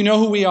 hey, don't you know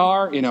who we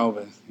are?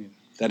 But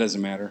that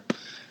doesn't matter.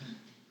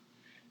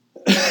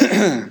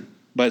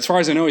 But as far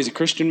as I know, he's a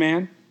Christian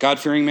man,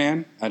 God-fearing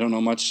man. I don't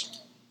know much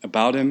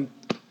about him.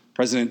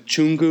 President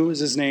Chungu is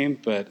his name,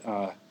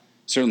 but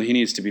certainly he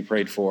needs to be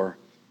prayed for.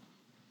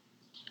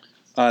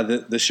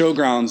 The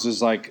showgrounds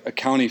is like a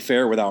county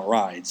fair without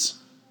rides.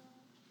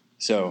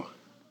 So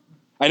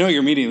I know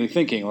you're immediately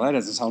thinking, well, that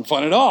doesn't sound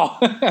fun at all.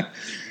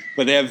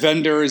 But they have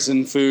vendors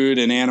and food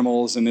and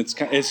animals, and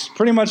it's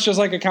pretty much just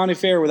like a county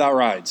fair without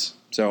rides.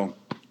 So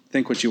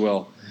think what you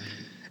will.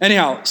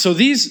 Anyhow, so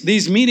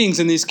these meetings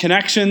and these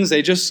connections,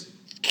 they just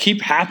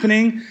keep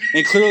happening,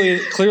 and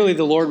clearly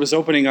the Lord was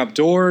opening up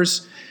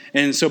doors.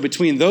 And so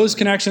between those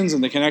connections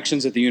and the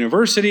connections at the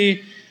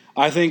university,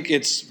 I think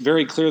it's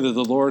very clear that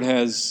the Lord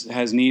has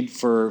need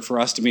for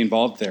us to be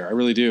involved there. I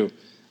really do.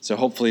 So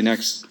hopefully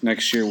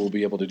next year we'll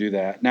be able to do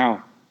that.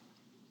 Now,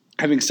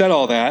 having said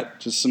all that,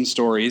 just some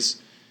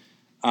stories,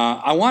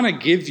 I want to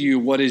give you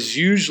what is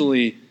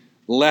usually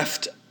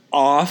left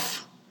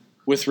off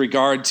with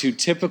regard to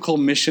typical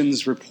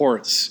missions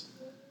reports.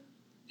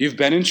 You've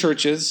been in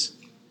churches.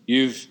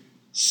 You've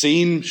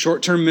seen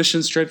short-term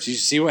mission trips. You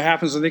see what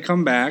happens when they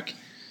come back.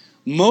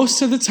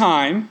 Most of the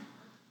time,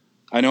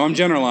 I know I'm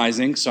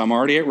generalizing, so I'm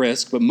already at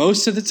risk, but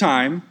most of the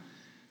time,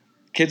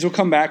 kids will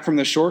come back from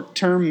the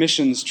short-term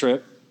missions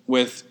trip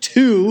with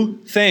two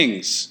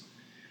things.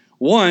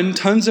 One,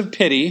 tons of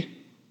pity,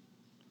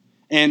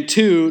 and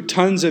two,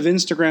 tons of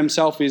Instagram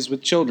selfies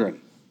with children.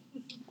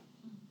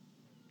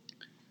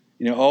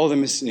 All the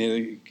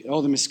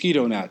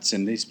mosquito nets,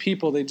 and these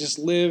people, they just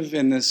live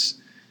in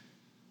this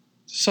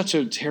such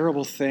a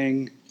terrible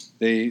thing.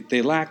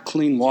 They lack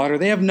clean water.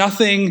 They have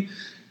nothing.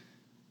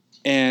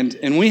 And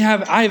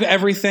I have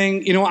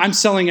everything. I'm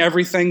selling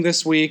everything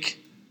this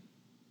week.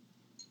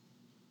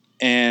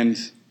 And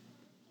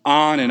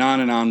on and on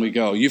and on we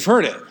go. You've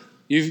heard it.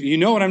 You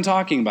know what I'm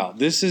talking about.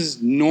 This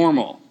is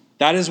normal.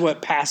 That is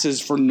what passes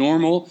for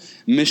normal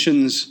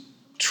missions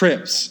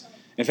trips.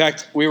 In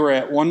fact, we were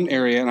at one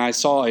area and I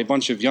saw a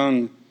bunch of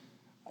young,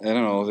 I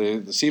don't know,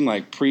 they seemed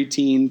like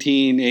preteen,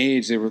 teen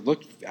age. They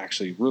looked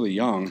actually really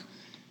young,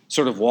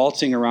 sort of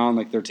waltzing around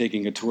like they're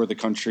taking a tour of the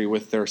country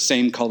with their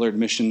same colored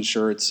mission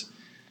shirts.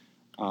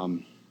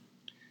 So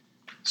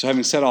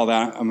having said all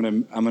that,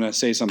 I'm gonna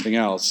say something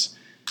else.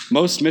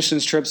 Most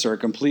missions trips are a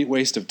complete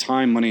waste of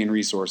time, money, and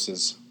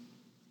resources.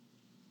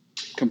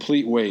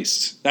 Complete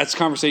waste. That's a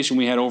conversation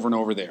we had over and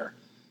over there.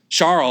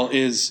 Charles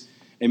is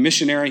a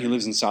missionary. He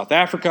lives in South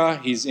Africa.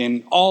 He's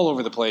in all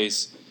over the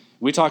place.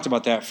 We talked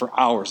about that for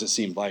hours, it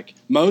seemed like.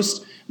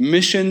 Most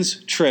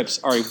missions trips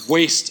are a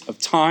waste of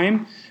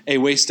time, a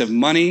waste of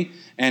money,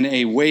 and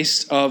a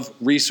waste of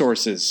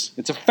resources.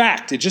 It's a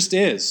fact. It just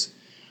is.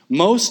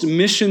 Most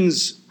mission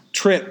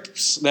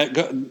trips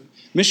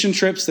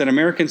that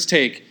Americans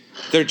take,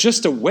 they're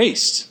just a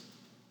waste.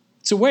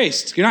 It's a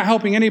waste. You're not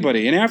helping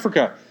anybody. In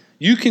Africa,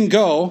 you can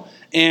go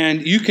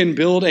and you can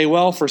build a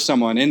well for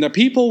someone, and the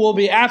people will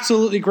be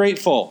absolutely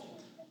grateful.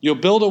 You'll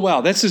build a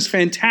well. This is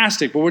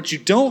fantastic. But what you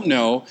don't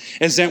know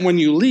is that when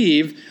you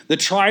leave, the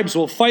tribes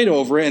will fight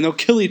over it and they'll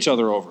kill each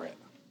other over it.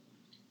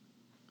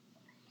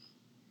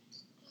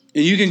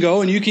 And you can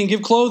go and you can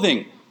give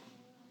clothing.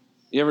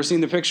 You ever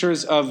seen the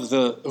pictures of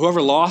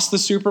whoever lost the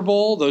Super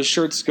Bowl? Those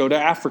shirts go to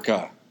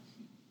Africa.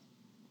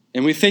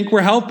 And we think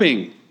we're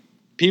helping.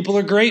 People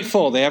are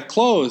grateful. They have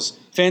clothes.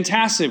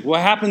 Fantastic.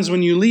 What happens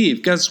when you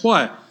leave? Guess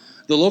what?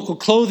 The local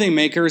clothing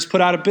maker is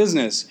put out of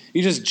business.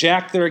 You just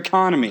jack their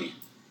economy.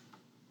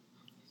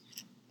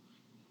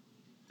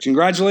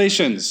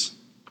 Congratulations.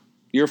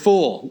 You're a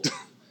fool.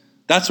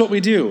 That's what we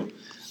do.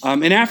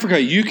 In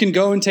Africa, you can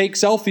go and take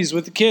selfies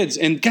with the kids.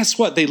 And guess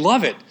what? They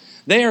love it.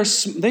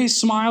 They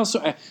smile.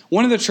 So,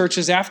 one of the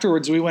churches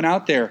afterwards, we went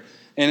out there.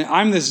 And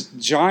I'm this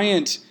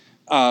giant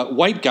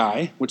white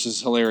guy, which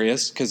is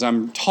hilarious because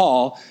I'm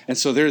tall. And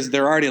so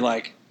they're already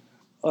like,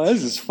 oh,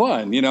 this is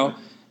fun,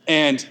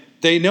 And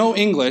they know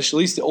English. At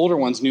least the older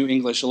ones knew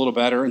English a little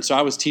better. And so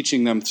I was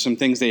teaching them some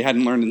things they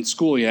hadn't learned in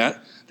school yet.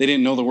 They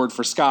didn't know the word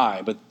for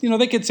sky. But,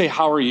 they could say,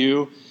 how are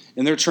you?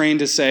 And they're trained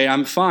to say,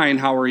 I'm fine,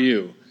 how are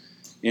you?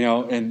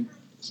 And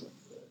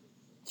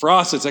for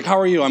us, it's like, how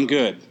are you? I'm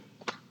good.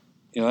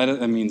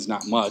 That means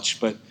not much.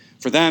 But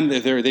for them,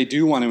 they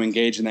do want to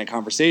engage in that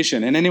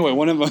conversation. And anyway,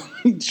 one of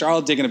them,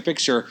 Charles taking a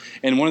picture,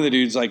 and one of the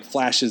dudes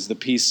flashes the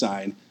peace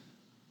sign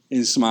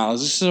and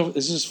smiles.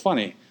 It's just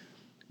funny.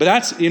 But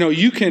that's,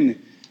 you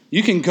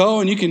can go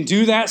and you can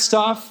do that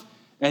stuff,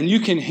 and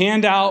you can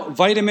hand out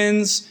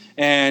vitamins,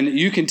 and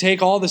you can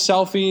take all the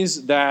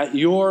selfies that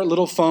your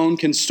little phone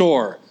can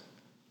store.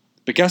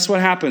 But guess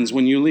what happens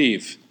when you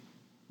leave?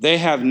 They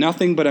have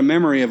nothing but a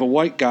memory of a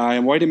white guy,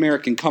 a white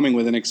American coming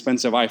with an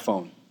expensive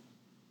iPhone.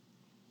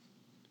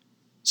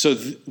 So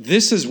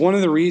this is one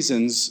of the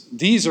reasons,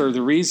 these are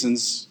the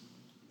reasons,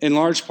 in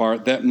large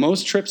part, that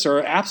most trips are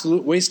an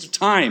absolute waste of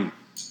time.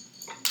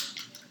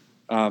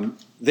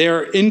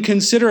 They're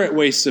inconsiderate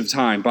wastes of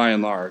time, by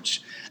and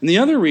large. And the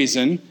other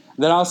reason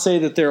that I'll say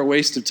that they're a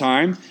waste of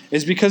time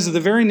is because of the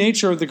very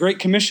nature of the Great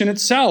Commission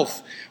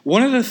itself.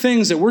 One of the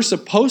things that we're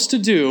supposed to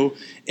do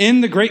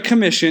in the Great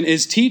Commission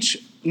is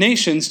teach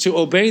nations to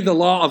obey the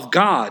law of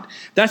God.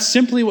 That's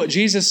simply what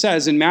Jesus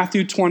says in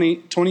Matthew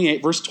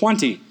 28, verse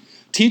 20.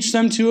 Teach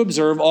them to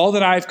observe all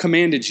that I've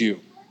commanded you.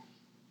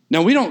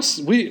 Now,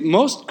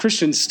 most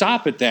Christians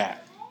stop at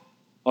that.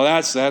 Well,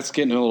 that's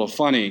getting a little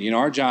funny.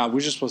 Our job, we're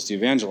just supposed to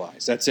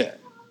evangelize. That's it.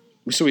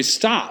 So we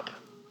stop.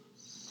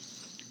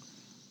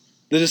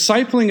 The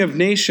discipling of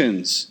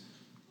nations,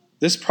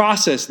 this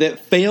process that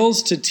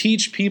fails to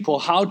teach people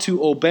how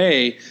to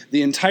obey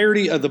the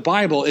entirety of the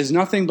Bible, is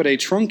nothing but a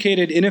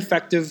truncated,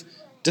 ineffective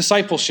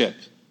discipleship.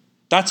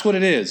 That's what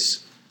it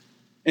is.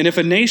 And if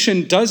a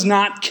nation does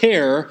not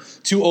care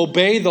to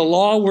obey the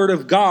law word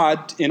of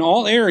God in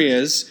all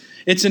areas,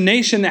 it's a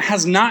nation that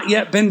has not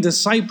yet been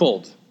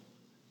discipled.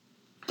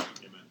 Amen.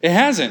 It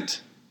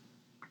hasn't.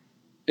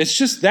 It's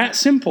just that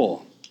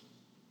simple.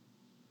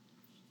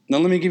 Now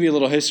let me give you a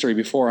little history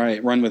before I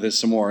run with this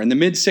some more. In the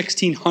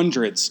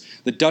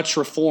mid-1600s, the Dutch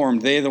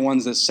Reformed, they're the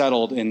ones that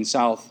settled in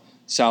South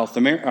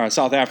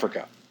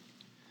Africa.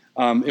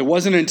 It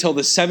wasn't until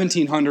the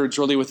 1700s,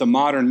 really, with the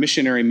modern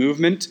missionary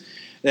movement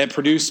that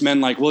produced men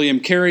like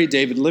William Carey,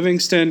 David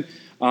Livingstone,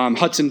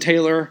 Hudson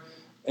Taylor,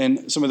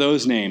 and some of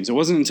those names. It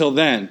wasn't until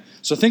then.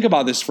 So think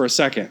about this for a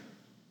second.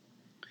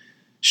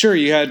 Sure,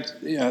 you had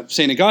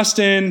St.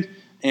 Augustine,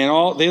 and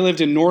all. They lived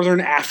in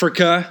northern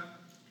Africa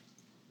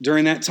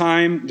during that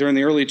time, during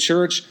the early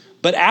church.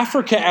 But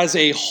Africa as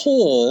a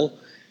whole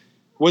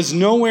was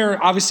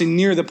nowhere, obviously,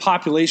 near the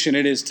population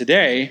it is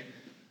today.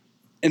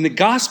 And the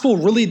gospel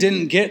really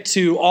didn't get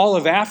to all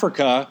of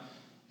Africa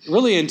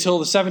really until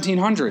the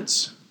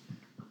 1700s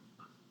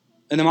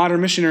in the modern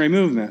missionary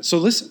movement. So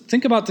listen,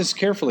 think about this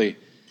carefully.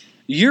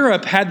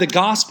 Europe had the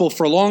gospel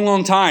for a long,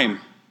 long time.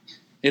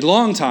 A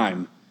long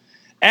time.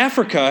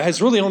 Africa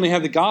has really only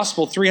had the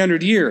gospel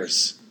 300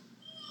 years.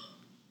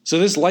 So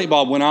this light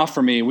bulb went off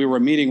for me. We were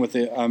meeting with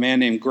a man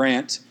named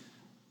Grant.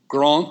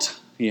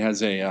 He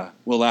has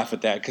we'll laugh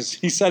at that because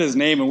he said his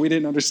name and we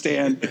didn't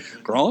understand.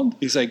 Grant?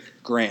 He's like,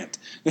 Grant.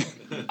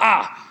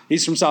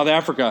 He's from South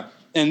Africa.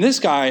 And this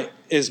guy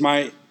he's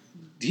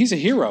a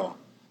hero.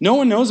 No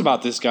one knows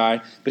about this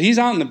guy, but he's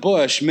out in the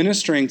bush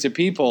ministering to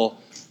people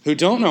who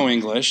don't know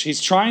English.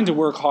 He's trying to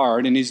work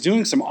hard and he's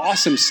doing some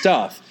awesome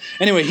stuff.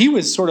 Anyway,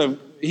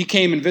 he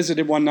came and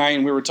visited one night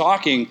and we were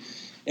talking.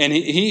 And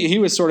he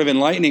was sort of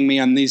enlightening me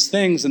on these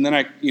things, and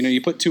then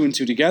you put two and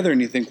two together,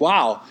 and you think,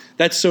 wow,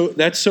 that's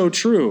so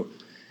true.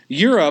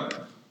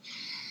 Europe,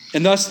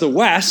 and thus the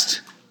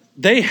West,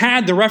 they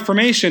had the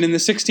Reformation in the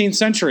 16th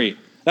century.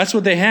 That's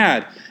what they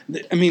had.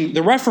 I mean,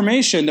 the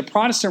Reformation, the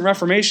Protestant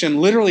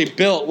Reformation, literally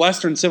built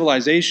Western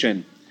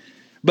civilization.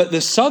 But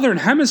the southern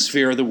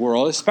hemisphere of the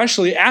world,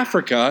 especially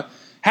Africa,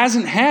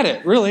 hasn't had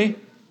it, really.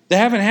 They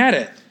haven't had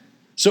it.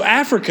 So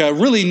Africa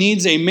really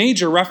needs a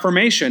major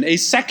reformation, a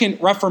second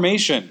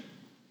reformation.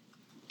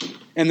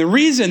 And the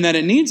reason that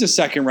it needs a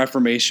second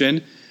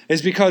reformation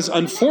is because,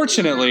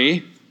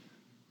 unfortunately,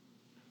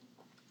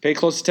 pay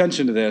close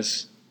attention to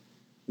this,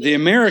 the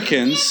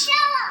Americans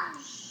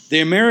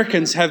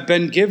have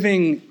been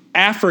giving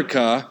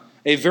Africa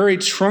a very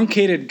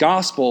truncated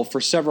gospel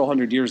for several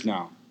hundred years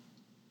now.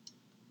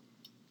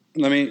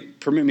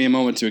 Permit me a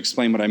moment to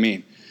explain what I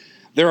mean.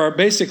 There are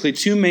basically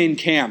two main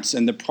camps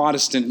in the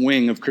Protestant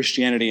wing of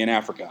Christianity in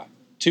Africa.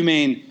 Two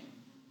main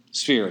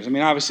spheres. I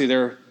mean, obviously,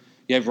 you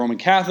have Roman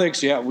Catholics.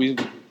 Some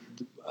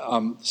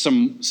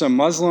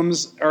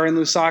Muslims are in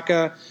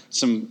Lusaka.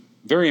 Some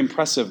very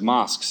impressive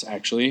mosques,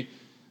 actually,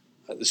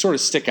 sort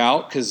of stick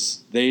out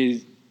because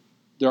their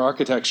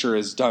architecture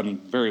is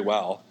done very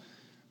well.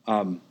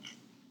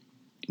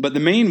 But the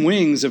main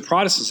wings of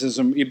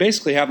Protestantism, you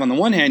basically have, on the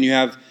one hand, you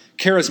have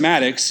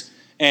charismatics,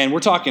 and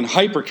we're talking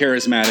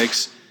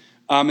hyper-charismatics.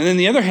 And then on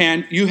the other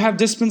hand, you have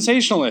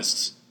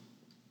dispensationalists.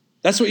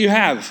 That's what you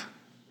have.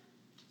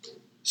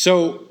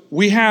 So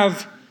we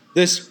have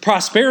this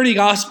prosperity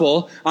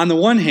gospel on the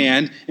one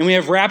hand, and we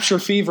have rapture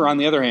fever on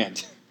the other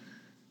hand.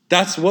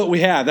 That's what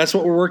we have. That's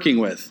what we're working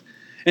with.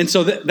 And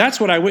so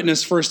that's what I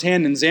witnessed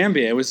firsthand in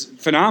Zambia. It was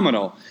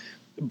phenomenal.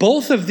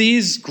 Both of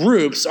these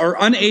groups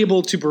are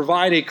unable to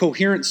provide a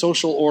coherent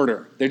social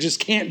order. They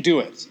just can't do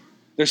it.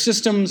 Their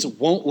systems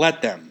won't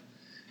let them.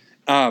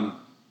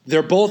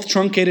 They're both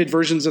truncated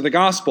versions of the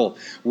gospel.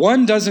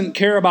 One doesn't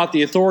care about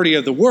the authority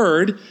of the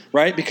word,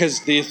 right?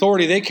 Because the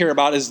authority they care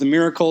about is the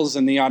miracles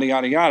and the yada,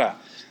 yada, yada.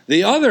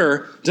 The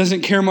other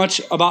doesn't care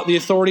much about the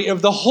authority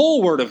of the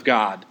whole word of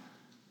God,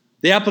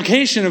 the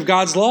application of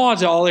God's law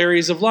to all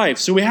areas of life.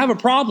 So we have a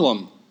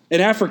problem in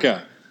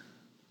Africa.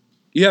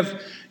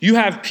 You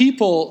have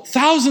people,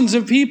 thousands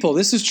of people.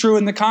 This is true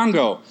in the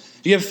Congo.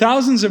 You have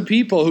thousands of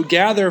people who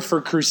gather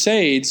for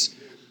crusades.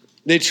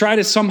 They try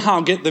to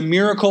somehow get the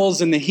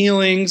miracles and the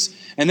healings,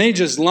 and they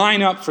just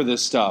line up for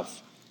this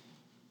stuff.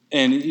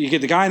 And you get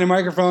the guy in the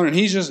microphone, and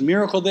he's just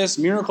miracle this,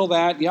 miracle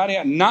that, yada,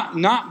 yada.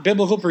 Not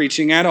biblical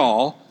preaching at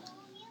all.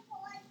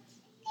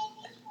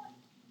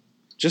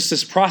 Just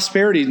this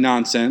prosperity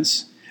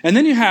nonsense. And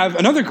then you have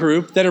another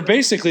group that are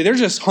basically, they're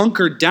just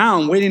hunkered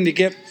down waiting to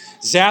get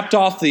zapped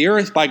off the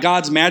earth by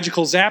God's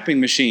magical zapping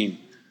machine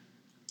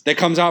that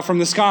comes out from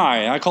the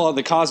sky. I call it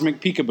the cosmic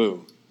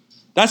peekaboo.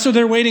 That's what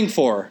they're waiting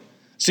for.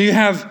 So you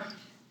have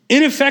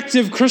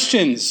ineffective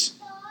Christians,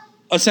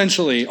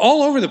 essentially,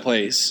 all over the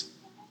place.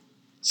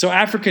 So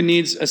Africa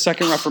needs a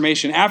second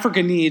Reformation.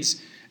 Africa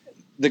needs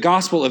the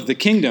gospel of the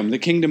kingdom. The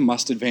kingdom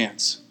must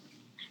advance.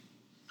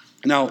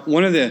 Now,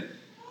 one of the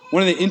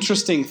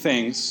interesting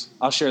things,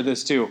 I'll share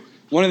this too.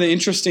 One of the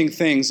interesting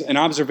things, an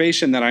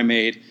observation that I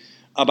made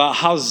about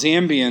how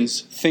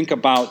Zambians think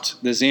about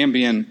the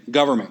Zambian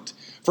government.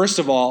 First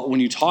of all, when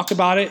you talk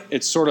about it,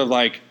 it's sort of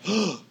like,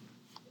 oh,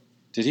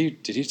 did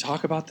he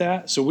talk about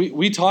that? So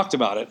we talked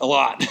about it a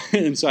lot.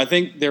 And so I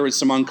think there was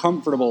some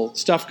uncomfortable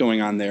stuff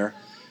going on there.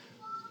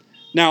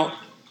 Now,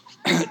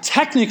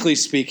 technically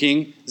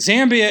speaking,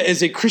 Zambia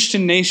is a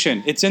Christian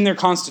nation. It's in their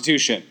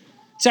constitution.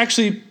 It's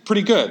actually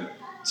pretty good.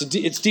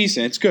 It's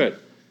decent. It's good.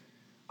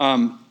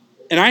 And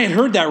I had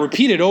heard that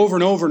repeated over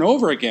and over and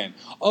over again.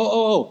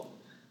 Oh,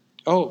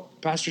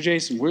 Pastor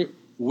Jason,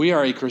 we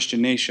are a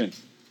Christian nation.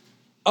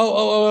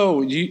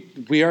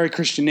 We are a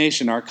Christian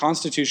nation. Our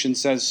Constitution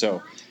says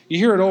so. You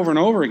hear it over and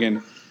over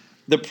again.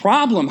 The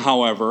problem,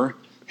 however,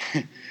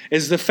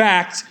 is the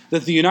fact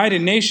that the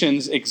United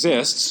Nations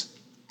exists.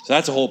 So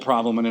that's a whole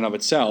problem in and of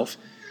itself.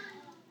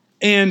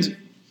 And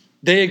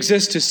they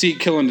exist to seek,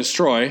 kill, and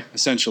destroy,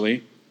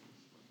 essentially.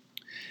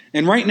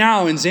 And right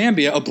now in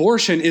Zambia,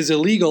 abortion is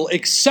illegal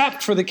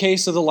except for the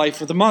case of the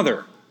life of the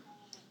mother.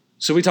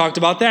 So we talked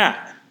about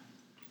that.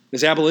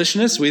 As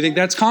abolitionists, we think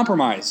that's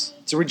compromise.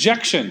 It's a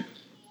rejection.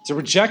 It's a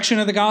rejection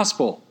of the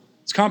gospel.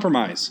 It's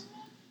compromise.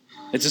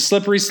 It's a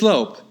slippery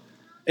slope.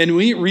 And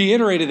we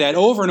reiterated that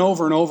over and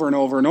over and over and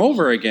over and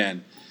over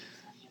again,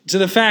 to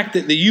the fact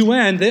that the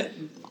UN,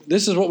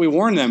 this is what we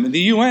warn them, the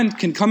UN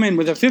can come in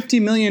with a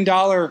 $50 million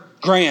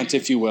grant,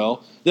 if you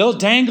will. They'll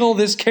dangle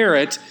this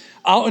carrot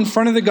out in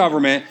front of the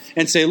government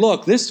and say,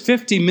 look, this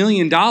 $50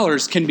 million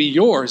can be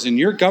yours, and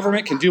your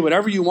government can do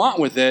whatever you want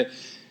with it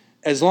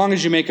as long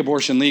as you make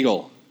abortion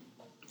legal.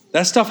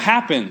 That stuff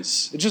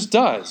happens. It just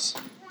does.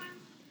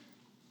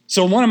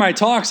 So in one of my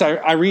talks,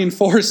 I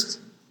reinforced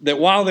that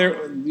while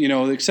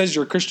it says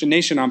you're a Christian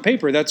nation on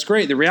paper, that's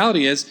great. The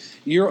reality is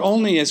you're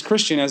only as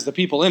Christian as the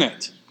people in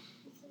it,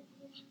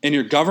 in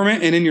your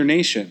government and in your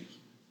nation.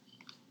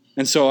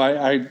 And so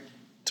I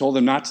told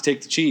them not to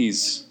take the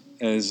cheese,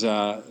 as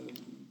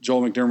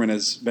Joel McDermott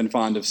has been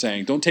fond of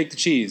saying. Don't take the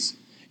cheese.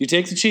 You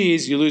take the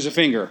cheese, you lose a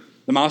finger.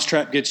 The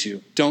mousetrap gets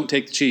you. Don't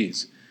take the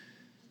cheese.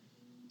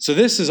 So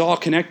this is all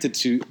connected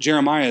to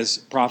Jeremiah's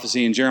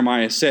prophecy in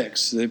Jeremiah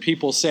 6. The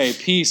people say,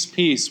 peace,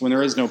 peace, when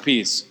there is no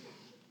peace.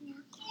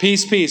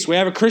 Peace, peace. We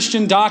have a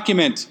Christian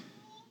document.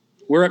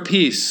 We're at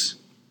peace.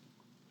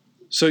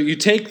 So you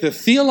take the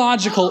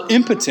theological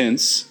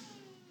impotence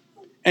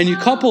and you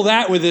couple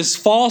that with this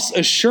false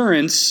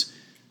assurance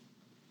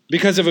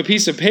because of a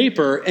piece of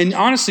paper, and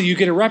honestly, you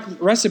get a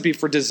recipe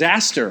for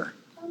disaster.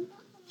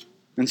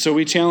 And so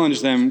we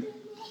challenge them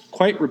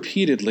quite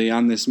repeatedly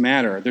on this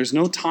matter. There's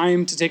no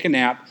time to take a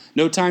nap,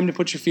 no time to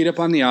put your feet up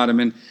on the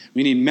ottoman.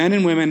 We need men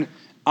and women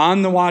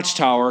on the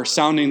watchtower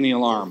sounding the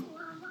alarm.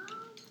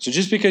 So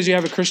just because you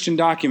have a Christian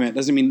document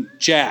doesn't mean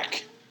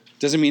jack,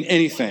 doesn't mean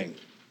anything.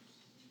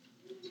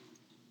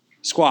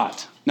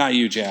 Squat, not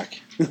you,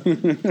 Jack.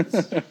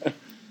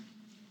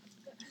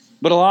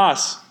 But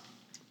alas,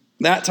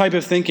 that type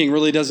of thinking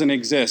really doesn't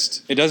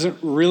exist. It doesn't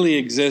really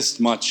exist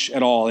much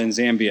at all in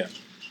Zambia.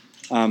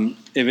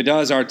 If it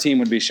does, our team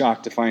would be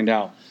shocked to find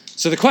out.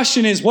 So the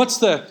question is, what's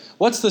the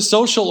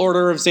social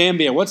order of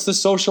Zambia? What's the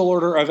social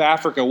order of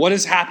Africa? What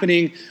is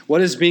happening?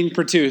 What is being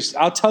produced?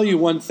 I'll tell you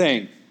one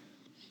thing.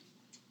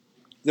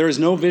 There is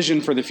no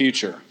vision for the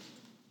future.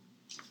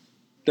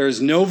 There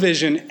is no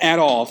vision at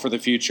all for the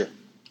future.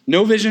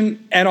 No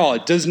vision at all.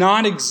 It does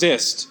not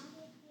exist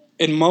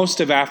in most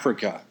of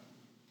Africa.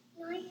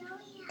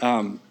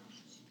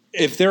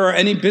 If there are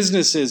any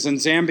businesses in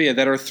Zambia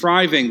that are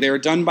thriving, they are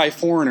done by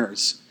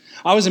foreigners.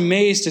 I was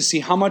amazed to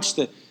see how much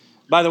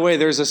by the way,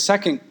 there's a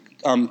second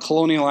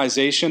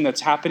colonialization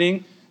that's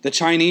happening. The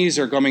Chinese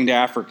are coming to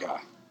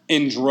Africa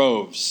in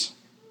droves.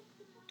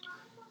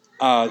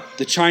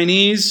 The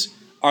Chinese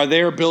are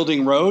there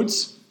building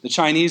roads. The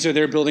Chinese are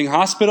there building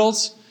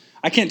hospitals.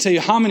 I can't tell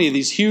you how many of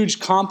these huge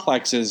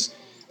complexes,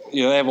 they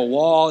have a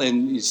wall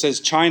and it says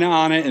China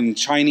on it and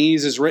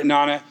Chinese is written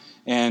on it,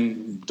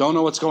 and don't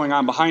know what's going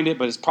on behind it,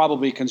 but it's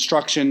probably a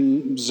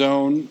construction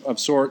zone of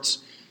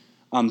sorts.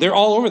 They're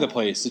all over the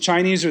place. The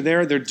Chinese are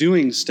there. They're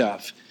doing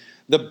stuff.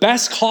 The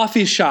best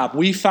coffee shop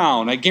we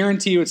found, I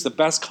guarantee you it's the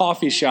best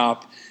coffee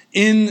shop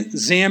in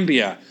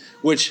Zambia,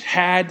 which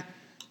had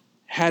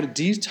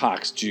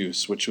detox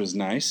juice, which was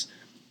nice.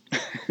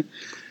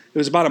 It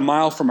was about a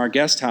mile from our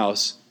guest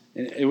house.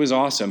 It was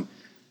awesome.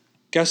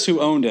 Guess who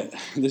owned it?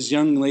 This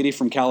young lady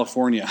from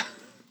California.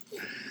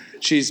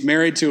 She's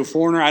married to a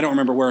foreigner. I don't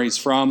remember where he's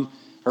from.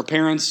 Her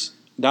parents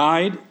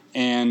died,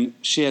 and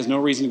she has no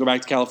reason to go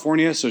back to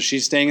California, so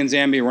she's staying in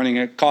Zambia running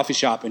a coffee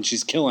shop, and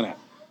she's killing it.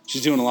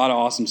 She's doing a lot of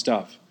awesome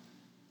stuff.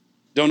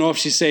 Don't know if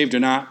she's saved or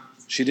not.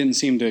 She didn't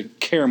seem to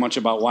care much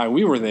about why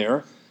we were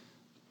there,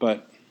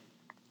 but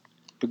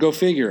go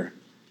figure.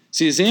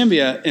 See,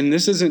 Zambia, and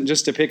this isn't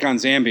just to pick on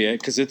Zambia,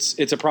 because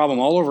it's a problem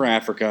all over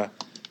Africa,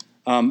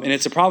 and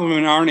it's a problem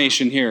in our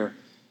nation here.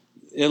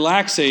 It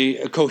lacks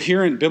a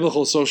coherent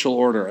biblical social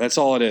order. That's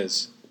all it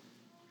is.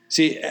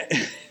 See,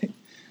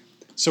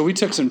 so we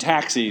took some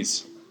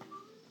taxis,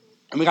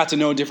 and we got to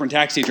know different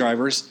taxi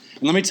drivers.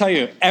 And let me tell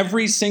you,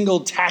 every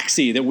single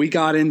taxi that we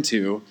got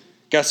into,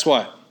 guess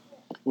what?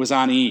 Was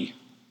on E.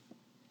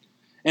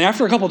 And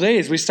after a couple of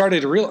days, we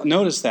started to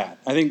notice that.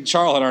 I think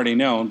Charles had already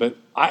known, but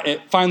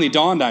it finally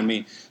dawned on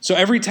me. So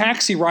every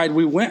taxi ride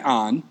we went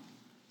on,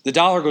 the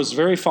dollar goes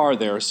very far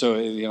there. So,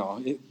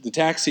 the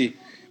taxi,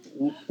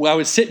 I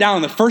would sit down,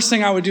 and the first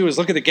thing I would do is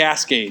look at the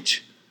gas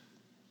gauge.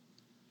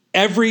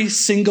 Every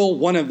single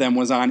one of them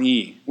was on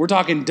E. We're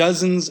talking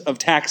dozens of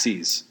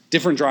taxis,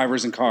 different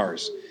drivers and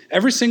cars.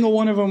 Every single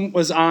one of them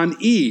was on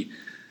E.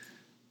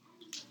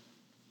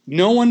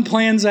 No one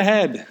plans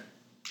ahead.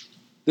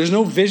 There's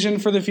no vision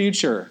for the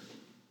future.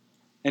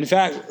 In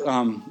fact,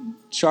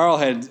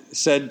 Charles had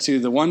said to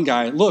the one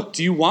guy, look,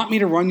 do you want me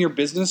to run your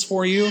business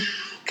for you?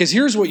 Because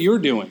here's what you're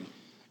doing.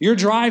 You're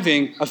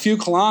driving a few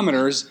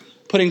kilometers,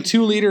 putting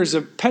 2 liters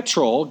of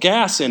petrol,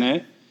 gas in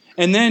it,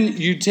 and then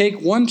you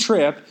take one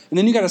trip, and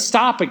then you got to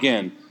stop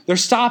again. They're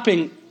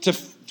stopping to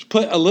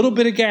put a little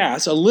bit of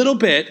gas, a little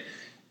bit,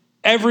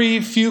 every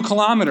few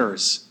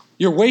kilometers.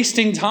 You're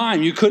wasting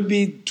time. You could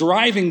be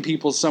driving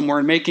people somewhere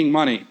and making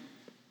money.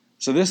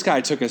 So this guy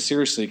took us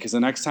seriously, because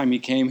the next time he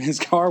came, his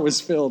car was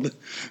filled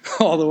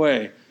all the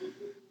way.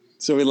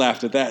 So we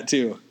laughed at that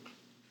too.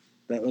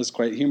 That was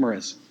quite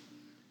humorous.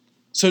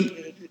 So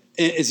in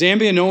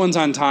Zambia, no one's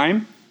on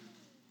time.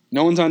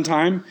 No one's on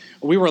time.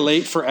 We were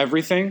late for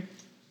everything.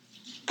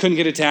 Couldn't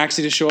get a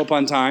taxi to show up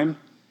on time.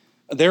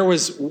 There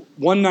was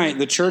one night,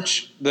 the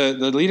church, the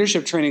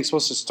leadership training is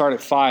supposed to start at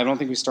 5. I don't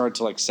think we started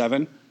till like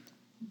 7.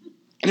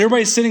 And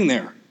everybody's sitting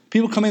there.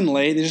 People come in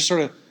late. They just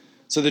sort of,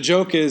 so the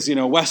joke is,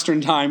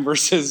 Western time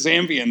versus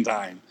Zambian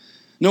time.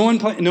 No one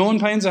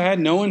plans ahead.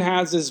 No one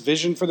has this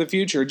vision for the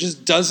future. It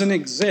just doesn't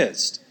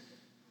exist.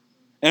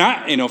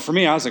 And for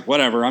me, I was like,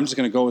 whatever, I'm just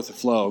going to go with the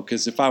flow,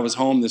 because if I was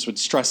home, this would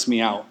stress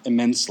me out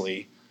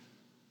immensely.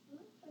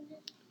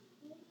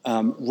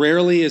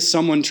 Rarely is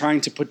someone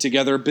trying to put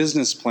together a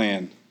business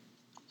plan.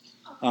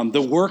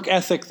 The work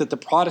ethic that the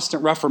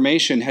Protestant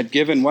Reformation had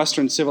given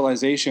Western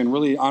civilization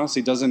really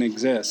honestly doesn't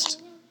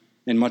exist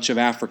in much of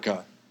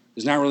Africa.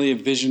 There's not really a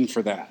vision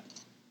for that.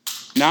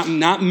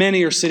 Not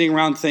many are sitting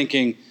around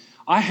thinking,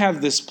 I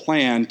have this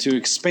plan to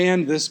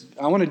expand this,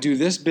 I want to do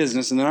this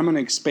business, and then I'm going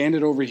to expand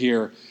it over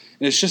here.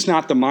 And it's just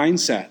not the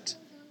mindset.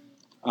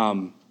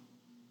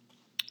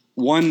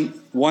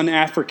 One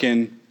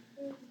African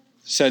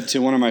said to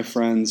one of my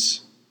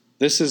friends,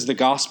 this is the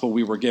gospel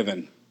we were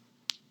given.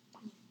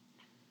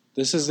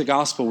 This is the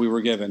gospel we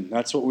were given.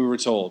 That's what we were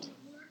told.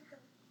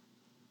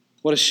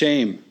 What a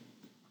shame.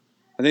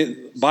 I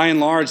think by and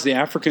large, the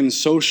African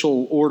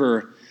social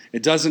order,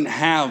 it doesn't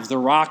have the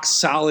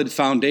rock-solid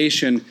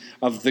foundation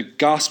of the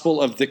gospel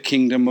of the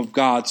kingdom of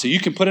God. So you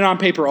can put it on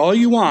paper all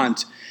you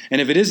want,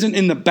 and if it isn't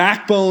in the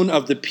backbone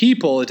of the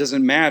people, it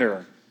doesn't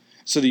matter.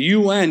 So the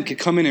UN could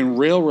come in and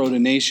railroad a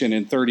nation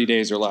in 30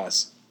 days or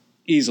less,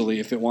 easily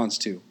if it wants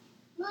to.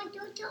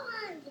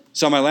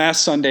 So my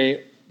last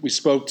Sunday, we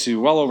spoke to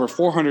well over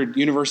 400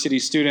 university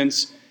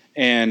students,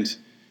 and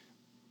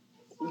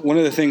one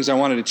of the things I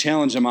wanted to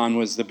challenge them on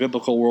was the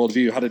biblical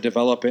worldview, how to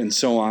develop it, and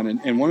so on.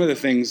 And one of the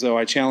things, though,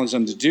 I challenged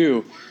them to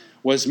do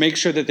was make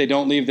sure that they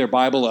don't leave their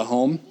Bible at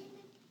home.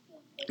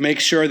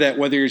 Make sure that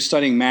whether you're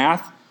studying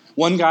math,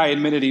 one guy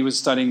admitted he was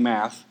studying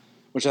math,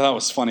 which I thought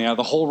was funny, out of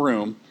the whole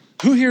room.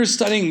 Who here is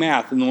studying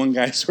math? And the one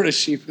guy sort of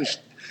sheepish,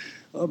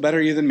 oh, better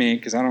you than me,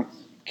 because I don't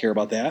care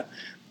about that.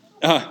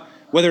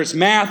 Whether it's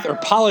math or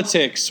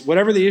politics,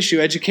 whatever the issue,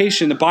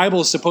 education, the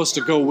Bible is supposed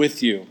to go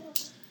with you.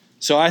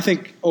 So I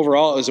think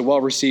overall it was a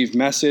well-received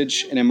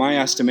message, and in my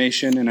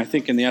estimation, and I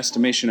think in the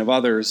estimation of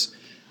others,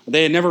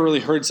 they had never really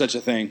heard such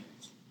a thing.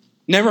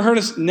 Never heard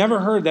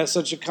that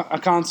such a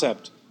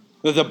concept,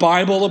 that the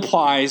Bible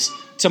applies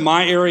to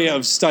my area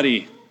of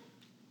study.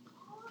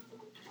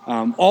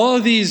 All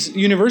of these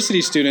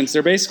university students,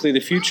 they're basically the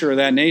future of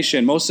that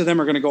nation. Most of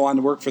them are going to go on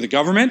to work for the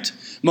government.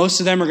 Most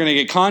of them are going to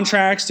get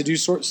contracts to do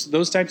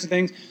those types of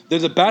things. They're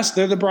the best.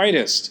 They're the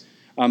brightest.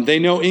 They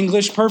know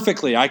English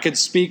perfectly. I could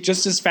speak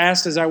just as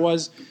fast as I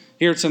was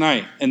here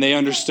tonight, and they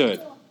understood.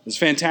 It was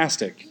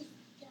fantastic.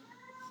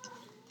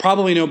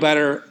 Probably no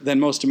better than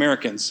most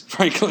Americans,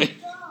 frankly,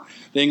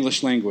 the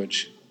English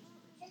language.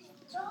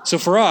 So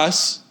for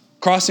us,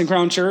 Crossing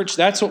Crown Church,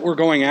 that's what we're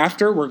going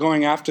after. We're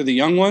going after the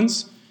young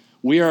ones.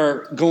 We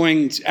are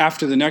going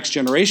after the next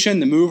generation,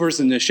 the movers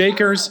and the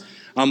shakers.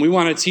 We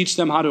want to teach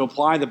them how to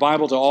apply the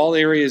Bible to all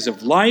areas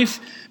of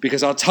life,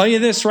 because I'll tell you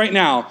this right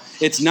now,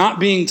 it's not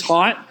being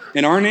taught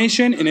in our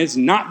nation, and it's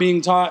not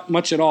being taught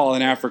much at all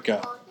in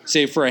Africa,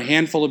 save for a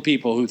handful of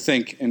people who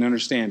think and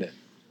understand it.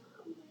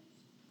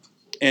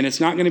 And it's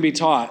not going to be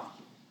taught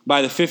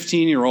by the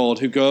 15-year-old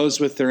who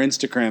goes with their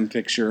Instagram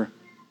picture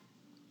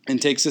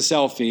and takes a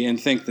selfie and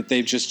think that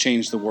they've just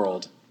changed the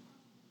world.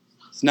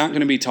 It's not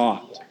going to be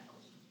taught.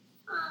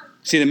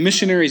 See, the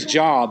missionary's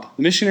job,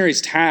 the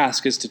missionary's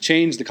task is to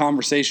change the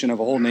conversation of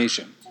a whole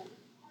nation.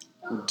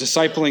 We're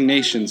discipling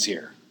nations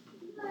here.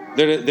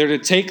 They're to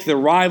take the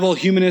rival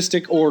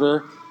humanistic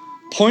order,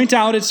 point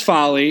out its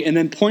folly, and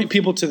then point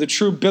people to the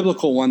true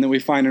biblical one that we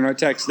find in our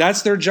text.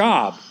 That's their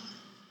job.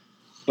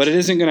 But it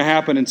isn't going to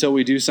happen until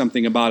we do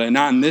something about it.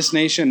 Not in this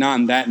nation, not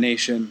in that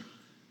nation.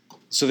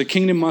 So the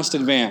kingdom must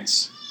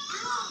advance.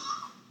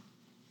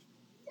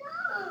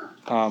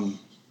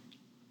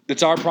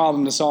 It's our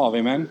problem to solve,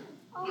 amen?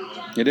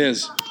 It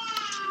is.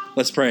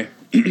 Let's pray.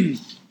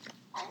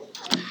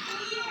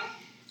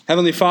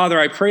 Heavenly Father,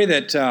 I pray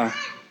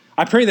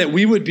that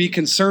we would be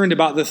concerned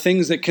about the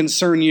things that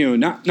concern you.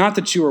 Not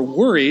that you are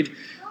worried.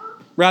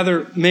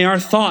 Rather, may our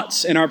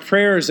thoughts and our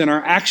prayers and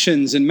our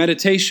actions and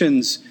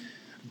meditations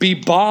be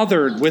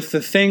bothered with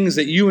the things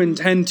that you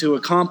intend to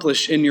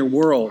accomplish in your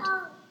world.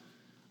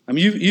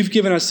 You've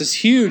given us this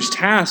huge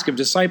task of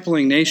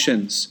discipling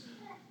nations.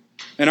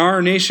 And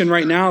our nation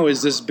right now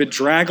is this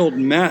bedraggled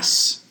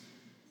mess.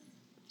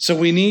 So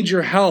we need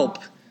your help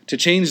to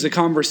change the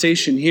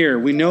conversation here.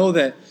 We know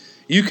that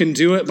you can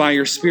do it by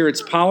your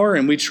Spirit's power,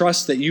 and we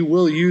trust that you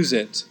will use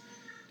it.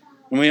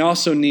 And we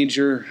also need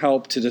your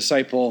help to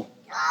disciple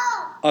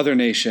other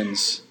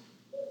nations.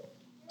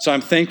 So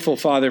I'm thankful,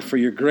 Father, for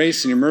your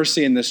grace and your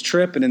mercy in this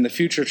trip and in the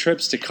future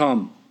trips to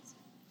come.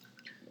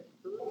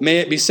 May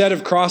it be said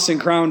of Crossing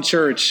Crown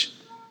Church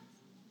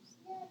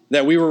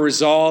that we were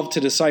resolved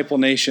to disciple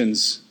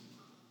nations.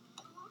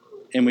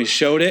 And we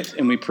showed it,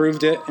 and we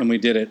proved it, and we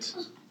did it.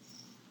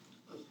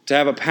 To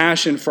have a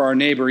passion for our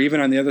neighbor,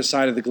 even on the other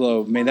side of the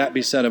globe. May that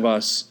be said of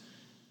us.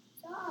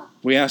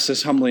 We ask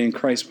this humbly in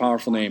Christ's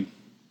powerful name.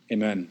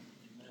 Amen.